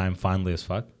at that time fondly as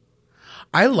fuck?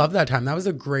 I love that time. That was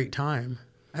a great time.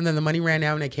 And then the money ran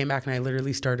out and I came back and I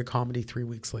literally started comedy 3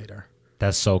 weeks later.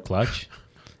 That's so clutch.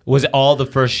 Was it all the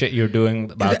first shit you were doing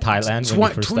about Thailand when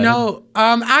you first started? No,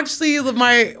 actually,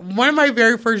 one of my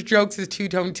very first jokes is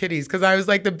two-tone titties because I was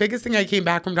like the biggest thing I came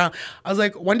back from town. I was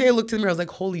like, one day I looked in the mirror, I was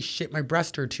like, holy shit, my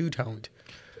breasts are two-toned.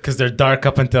 Because they're dark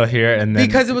up until here, and then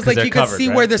Because it was like they're you could covered, see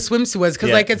right? where the swimsuit was because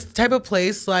Yeah. like it's the type of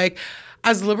place like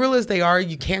as liberal as they are,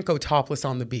 you can't go topless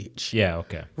on the beach. Yeah,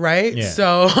 okay. Right? Yeah.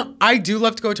 So I do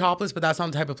love to go topless, but that's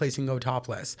not the type of place you can go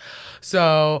topless.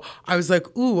 So I was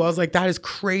like, ooh, I was like, that is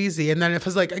crazy. And then it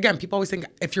was like, again, people always think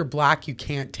if you're black, you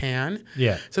can't tan.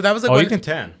 Yeah. So that was like, Oh, you can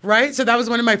tan. Right? So that was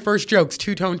one of my first jokes,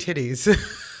 two-tone titties.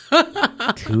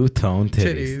 Two-tone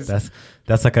titties. Titties.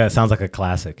 That's like sounds like a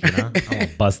classic, you know? I'm gonna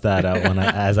bust that out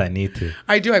as I need to.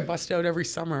 I do. I bust out every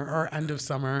summer or end of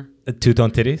summer.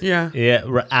 Two-tone titties? Yeah. Yeah,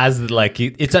 as like,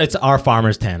 it's our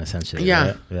farmer's tan, essentially. Yeah.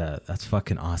 Right? Yeah, that's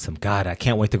fucking awesome. God, I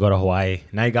can't wait to go to Hawaii.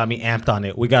 Now you got me amped on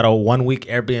it. We got a 1-week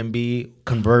Airbnb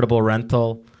convertible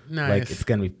rental. Nice. Like, it's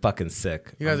gonna be fucking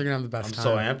sick. You guys are going to have the best I'm time.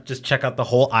 so amped. Just check out the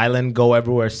whole island, go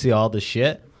everywhere, see all the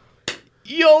shit.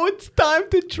 Yo, it's time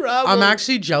to travel. I'm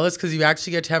actually jealous because you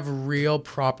actually get to have real,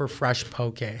 proper, fresh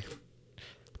poke.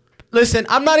 Listen,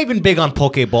 I'm not even big on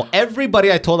poke bowl.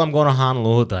 Everybody I told I'm going to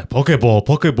Honolulu, they're like, poke bowl,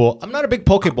 poke bowl. I'm not a big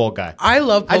poke bowl guy. I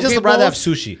love poke I just rather have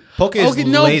sushi. Poke is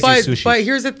lazy sushi. But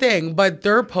here's the thing. But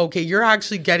their poke, you're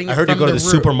actually getting it I heard you from go to the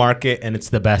root. supermarket and it's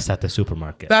the best at the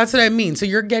supermarket. That's what I mean. So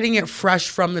you're getting it fresh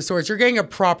from the source. You're getting it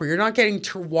proper. You're not getting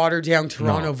watered down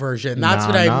Toronto version. That's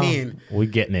what I mean. We're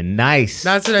getting it nice.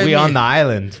 That's what I We on mean. the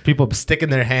island. People sticking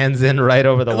their hands in right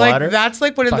over the Like water. that's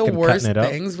like one of the Fucking worst cutting it up.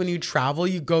 things when you travel.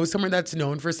 You go somewhere that's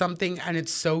known for something and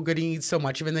it's so good and you eat so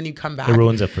much of it, and then you come back. It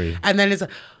ruins it for you. And then it's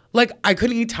like I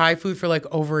couldn't eat Thai food for like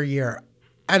over a year.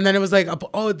 And then it was like,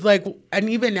 and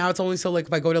even now it's only so like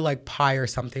if I go to like pie or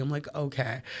something, I'm like,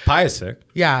 okay. Pie is sick.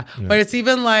 Yeah. But it's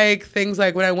even like things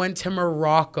like when I went to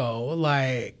Morocco,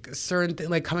 like certain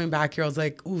like coming back here, I was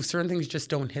like, ooh, certain things just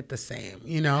don't hit the same,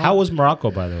 you know? How was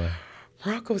Morocco, by the way?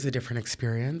 Morocco was a different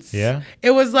experience. Yeah?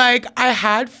 It was like I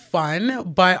had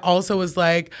fun, but also was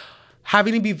like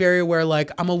having to be very aware,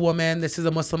 like I'm a woman, this is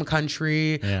a Muslim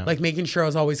country, Yeah. like making sure I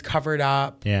was always covered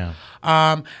up. Yeah.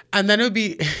 And then it would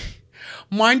be,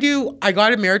 mind you, I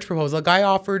got a marriage proposal. A guy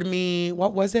offered me,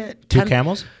 what was it? Two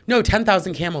camels? No,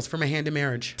 10,000 camels for my hand in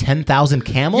marriage. 10,000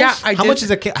 camels? Yeah, How much is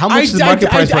the market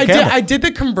price for a camel? I did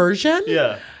the conversion.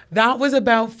 Yeah. That was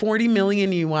about 40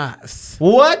 million US.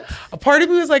 What? A part of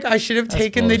me was like, I should have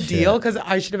taken the bullshit. deal because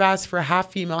I should have asked for half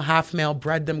female, half male,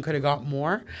 bred them, could have got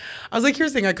more. I was like,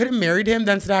 here's the thing, I could have married him,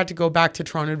 then said I had to go back to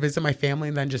Toronto to visit my family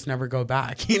and then just never go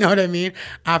back. You know what I mean?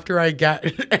 After I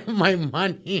get my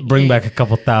money. Bring back a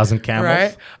couple thousand camels.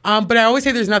 Right? But I always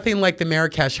say there's nothing like the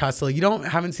Marrakesh hustle. You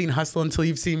haven't seen hustle until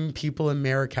you've seen people in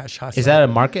Marrakesh hustle. Is that a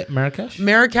market, Marrakesh?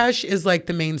 Marrakesh is like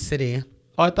the main city.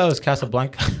 Oh, I thought it was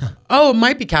Casablanca. Oh, it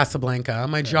might be Casablanca.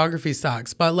 My geography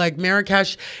sucks. But like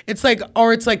Marrakesh, it's like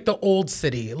the old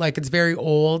city. Like it's very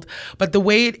old. But the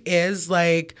way it is,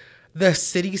 like the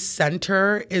city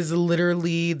center is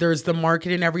literally, there's the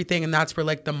market and everything. And that's where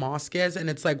like the mosque is. And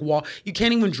it's like you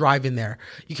can't even drive in there.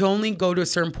 You can only go to a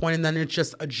certain point and then it's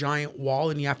just a giant wall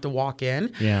and you have to walk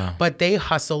in. Yeah. But they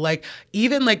hustle. Like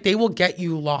even like they will get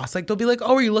you lost. Like they'll be like,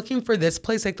 oh, are you looking for this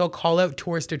place? Like they'll call out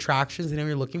tourist attractions and know what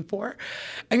you're looking for.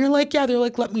 And you're like, yeah, they're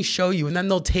like, let me show you. And then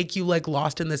they'll take you like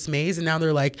lost in this maze. And now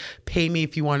they're like, pay me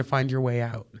if you want to find your way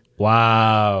out.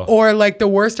 Wow. Or like the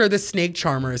worst are the snake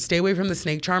charmers. Stay away from the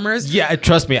snake charmers. Yeah,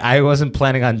 trust me, I wasn't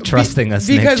planning on trusting a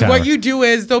snake Because charmer. what you do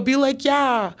is they'll be like,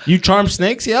 yeah. You charm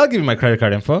snakes? Yeah, I'll give you my credit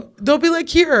card info. They'll be like,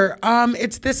 here,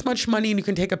 it's this much money and you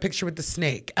can take a picture with the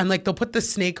snake. And like they'll put the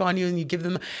snake on you and you give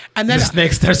them, and then The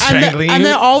snake starts strangling you? And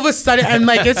then all of a sudden, and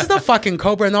like this is the fucking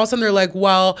cobra. And all of a sudden they're like,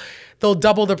 well, they'll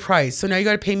double the price. So now you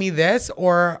got to pay me this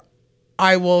or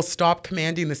I will stop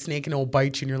commanding the snake and it will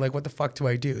bite you. And you're like, what the fuck do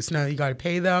I do? So now you got to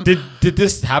pay them. Did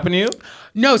this happen to you?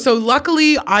 No, so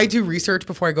luckily I do research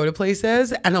before I go to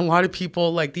places, and a lot of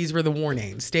people, like, these were the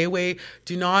warnings. Stay away.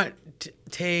 Do not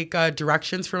take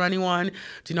directions from anyone.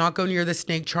 Do not go near the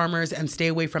snake charmers, and stay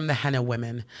away from the henna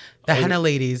women, the henna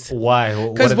ladies. Why?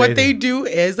 Because what they do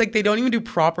is, like, they don't even do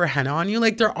proper henna on you.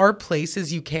 Like, there are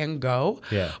places you can go.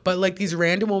 Yeah. But, like, these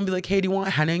random will be like, hey, do you want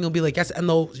henna? And you'll be like, yes. And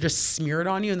they'll just smear it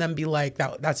on you and then be like,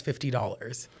 that's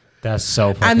 $50. That's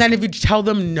so funny. And then if you tell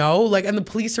them no, like, and the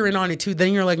police are in on it too,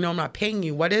 then you're like, no, I'm not paying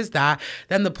you. What is that?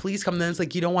 Then the police come, then it's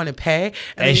like, you don't want to pay.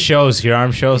 And It shows. Your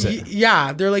arm shows it.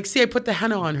 Yeah. They're like, see, I put the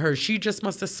henna on her. She just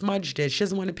must have smudged it. She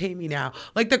doesn't want to pay me now.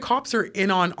 Like, the cops are in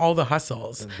on all the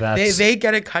hustles. They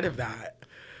get a cut of that.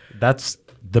 That's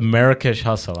the Marrakesh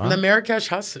hustle, huh? The Marrakesh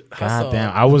hustle. God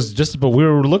damn. But we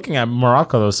were looking at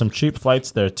Morocco. There was some cheap flights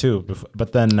there too.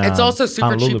 But then It's also super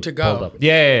Honolulu cheap to go. pulled up.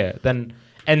 Yeah. Then,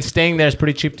 and staying there is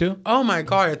pretty cheap too? Oh my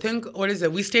God. I think, what is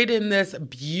it? We stayed in this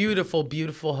beautiful,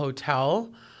 beautiful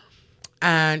hotel.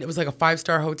 And it was like a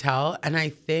 5-star hotel. And I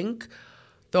think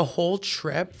the whole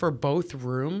trip for both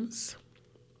rooms,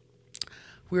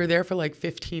 we were there for like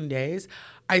 15 days.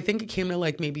 I think it came to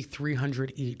like maybe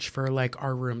 $300 each for like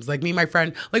our rooms. Like me and my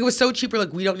friend, like it was so cheap. We're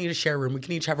like, we don't need to share a room. We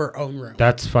can each have our own room.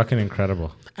 That's fucking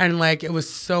incredible. And like, it was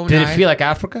so Did nice. it feel like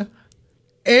Africa?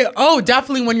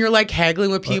 Definitely when you're like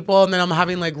haggling with people and then I'm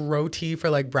having like roti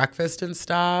for like breakfast and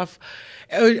stuff.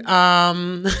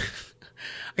 Again,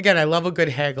 I love a good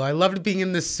haggle. I loved being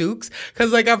in the souks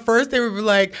because like at first they'd be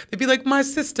like, my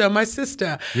sister.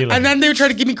 And then they would try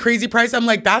to give me crazy price. I'm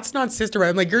like, that's not sister. Right?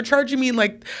 I'm like, you're charging me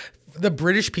like the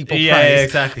British people price. Yeah,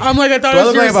 exactly. I'm like, I thought it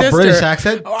was your sister. Do I look like a British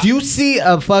accent? Do you see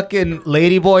a fucking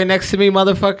lady boy next to me,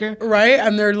 motherfucker? Right?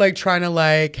 And they're like trying to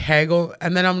like haggle.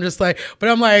 And then I'm just like, but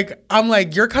I'm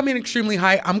like, you're coming extremely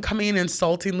high. I'm coming in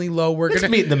insultingly low. Let's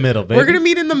meet in the middle, baby. We're going to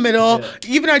meet in the middle. Yeah.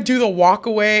 Even I do the walk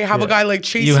away, have a guy like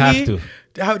chase me. You have to.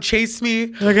 Chase me.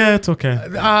 Like, yeah, it's okay.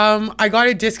 I got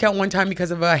a discount one time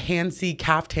because of a Hansi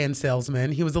caftan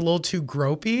salesman. He was a little too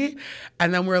gropey.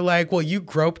 And then we're like, well, you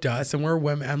groped us and we're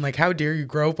women. I'm like, how dare you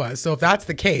grope us? So if that's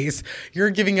the case, you're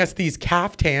giving us these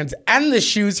caftans and the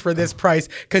shoes for this price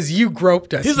because you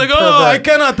groped us. He's like, oh, I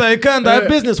can't. I have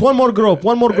business. One more grope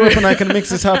and I can make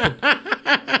this happen.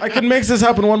 I can make this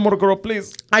happen. One more grope,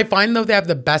 please. I find though they have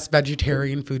the best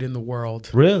vegetarian food in the world.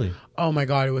 Really? Oh my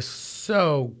God, it was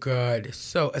so good.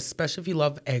 So, especially if you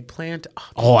love eggplant.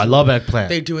 Oh, I love eggplant.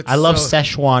 They do it I love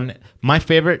Szechuan. My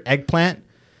favorite eggplant,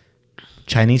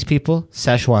 Chinese people,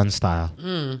 Szechuan style.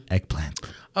 Eggplant.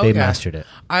 Okay. They mastered it.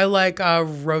 I like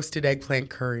roasted eggplant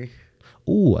curry.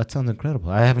 Ooh, that sounds incredible.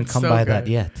 I haven't come by that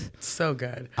yet. So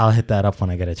good. I'll hit that up when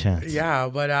I get a chance. Yeah,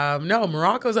 but no,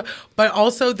 Morocco's, but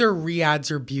also their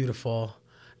riads are beautiful.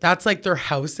 That's like their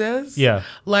houses. Yeah.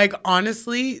 Like,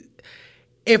 honestly,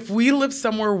 if we lived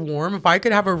somewhere warm, if I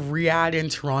could have a riad in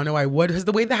Toronto, I would. Because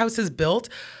the way the house is built,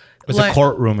 There's a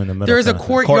courtroom in the middle. there's a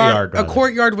courtyard, rather. a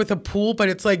courtyard with a pool, but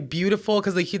it's like beautiful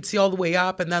because like you'd see all the way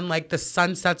up, and then like the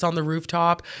sun sets on the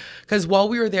rooftop. Because while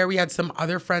we were there, we had some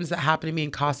other friends that happened to be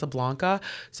in Casablanca,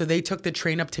 so they took the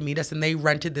train up to meet us, and they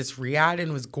rented this riad, and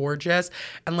it was gorgeous,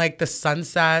 and like the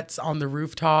sunsets on the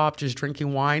rooftop, just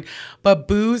drinking wine. But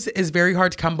booze is very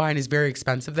hard to come by and is very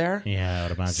expensive there. Yeah, I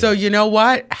would imagine. So you know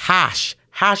what?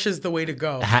 Hash is the way to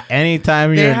go.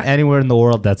 Anytime you're anywhere in the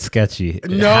world that's sketchy,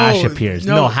 No, hash appears.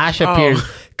 no. No, hash Oh. appears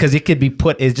because it could be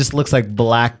it just looks like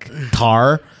black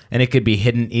tar and it could be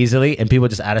hidden easily and people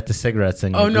just add it to cigarettes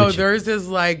and Oh no, Gucci. theirs is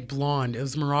like blonde. It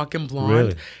was Moroccan blonde.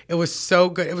 Really? It was so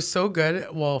good. It was so good.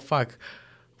 Well, fuck.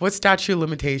 What statute of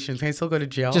limitations? Can I still go to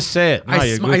jail? Just say it. No,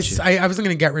 you're Gucci. I wasn't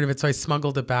gonna get rid of it, so I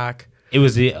smuggled it back.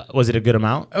 Was it a good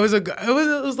amount? It was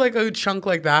like a chunk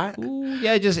like that. Ooh,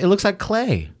 yeah, it looks like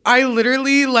clay. I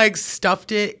literally like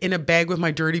stuffed it in a bag with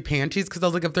my dirty panties because I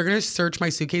was like, if they're gonna search my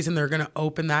suitcase and they're gonna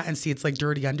open that and see it's like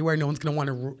dirty underwear, no one's gonna want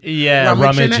to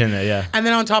rummage in it. Yeah. And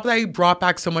then on top of that, he brought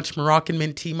back so much Moroccan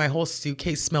mint tea. My whole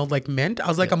suitcase smelled like mint. I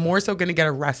was like, I'm more so gonna get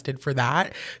arrested for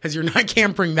that because I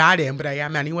can't bring that in, but I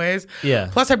am anyways. Yeah.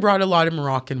 Plus, I brought a lot of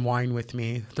Moroccan wine with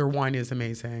me. Their wine is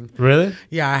amazing. Really?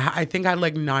 Yeah, I think I had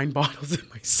like 9 bottles in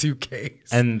my suitcase.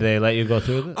 And they let you go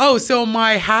through with it? Oh, so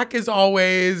my hack is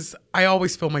I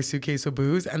always fill my suitcase with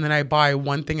booze, and then I buy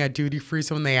one thing at duty free.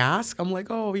 So when they ask, I'm like,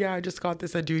 oh yeah, I just got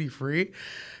this at duty free,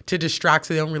 to distract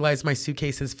so they don't realize my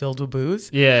suitcase is filled with booze.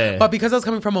 Yeah. But because I was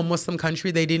coming from a Muslim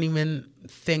country, they didn't even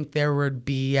think there would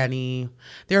be any.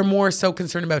 They're more so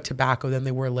concerned about tobacco than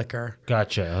they were liquor.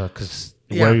 Gotcha. Because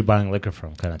Yeah. where are you buying liquor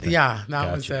from, kind of thing? Yeah,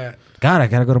 that was Gotcha. it. God, I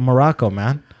gotta go to Morocco,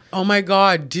 man. Oh my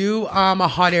God, do a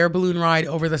hot air balloon ride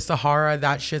over the Sahara.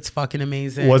 That shit's fucking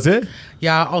amazing. Was it?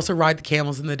 Yeah, also ride the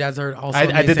camels in the desert. Also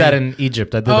I did that in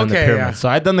Egypt. I did that in the Okay, pyramids. yeah. So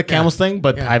I've done the camels thing,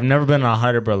 but Yeah. I've never been on a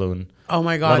hot air balloon. Oh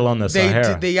my God. Let alone the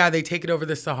Sahara. They take it over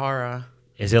the Sahara.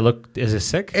 Is it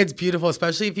sick? It's beautiful,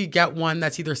 especially if you get one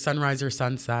that's either sunrise or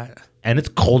sunset. And it's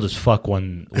cold as fuck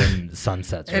when the sun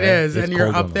sets. It right? is, It's and you're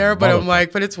cold up when there, the but I'm motherfucker-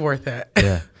 like, but it's worth it.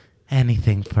 yeah,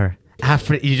 anything for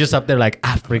Africa. You're just up there like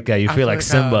Africa. You feel like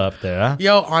Africa. Simba up there, huh?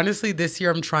 Yo, honestly, this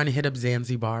year I'm trying to hit up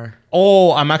Zanzibar.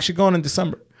 Oh, I'm actually going in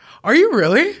December. Are you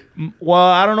really? Well,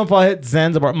 I don't know if I'll hit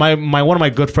Zanzibar. My one of my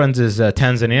good friends is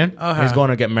Tanzanian. Okay. He's going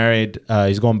to get married.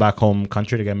 He's going back home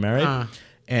country to get married,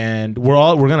 and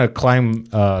we're gonna climb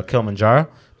Kilimanjaro.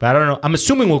 But I don't know. I'm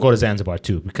assuming we'll go to Zanzibar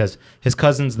too because his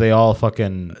cousins they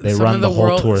run the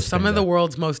whole tourist. Some thing of the there.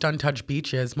 world's most untouched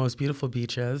beaches, most beautiful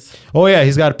beaches. Oh yeah,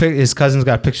 his cousins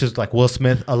got pictures like Will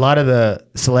Smith. A lot of the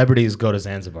celebrities go to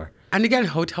Zanzibar. And again,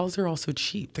 hotels are also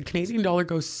cheap. The Canadian dollar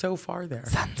goes so far there.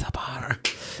 Zanzibar.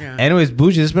 Yeah. Anyways,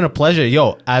 Bougie, it's been a pleasure.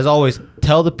 Yo, as always,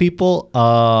 tell the people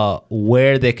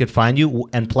where they could find you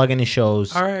and plug any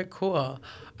shows. All right, cool.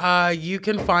 You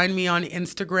can find me on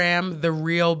Instagram, The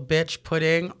Real Bitch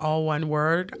Pudding, all one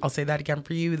word. I'll say that again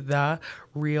for you, The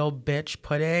Real Bitch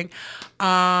Pudding.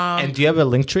 And do you have a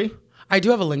link tree? I do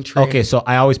have a link tree. Okay, so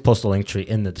I always post a link tree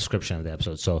in the description of the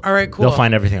episode. So All right, cool. they'll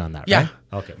find everything on that, Yeah. right?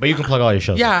 Okay, but you can plug all your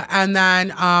shows. Yeah, and then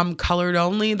Colored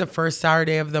Only, the first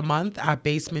Saturday of the month at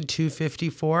Basement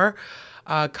 254.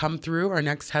 Come through. Our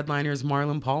next headliner is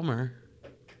Marlon Palmer.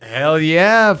 Hell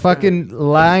yeah. Fucking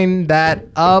line that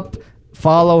up.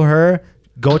 Follow her.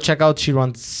 Go check out. She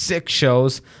runs 6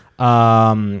 shows.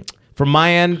 From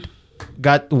my end,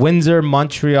 got Windsor,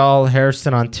 Montreal,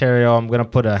 Harrison, Ontario. I'm going to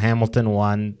put a Hamilton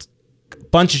one.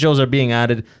 Bunch of shows are being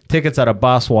added. Tickets at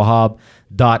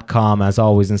bosswahab.com as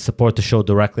always, and support the show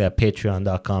directly at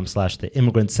patreon.com/the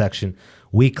immigrant section.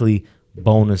 Weekly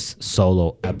bonus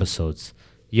solo episodes.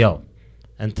 Yo,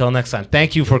 until next time.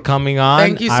 Thank you for coming on.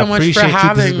 Thank you so I much appreciate for you.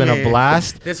 having This has been me. a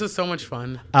blast. This was so much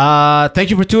fun. Thank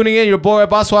you for tuning in. Your boy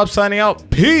Boss Wahab signing out.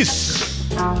 Peace.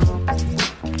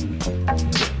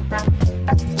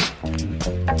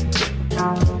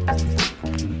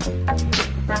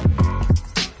 Bye.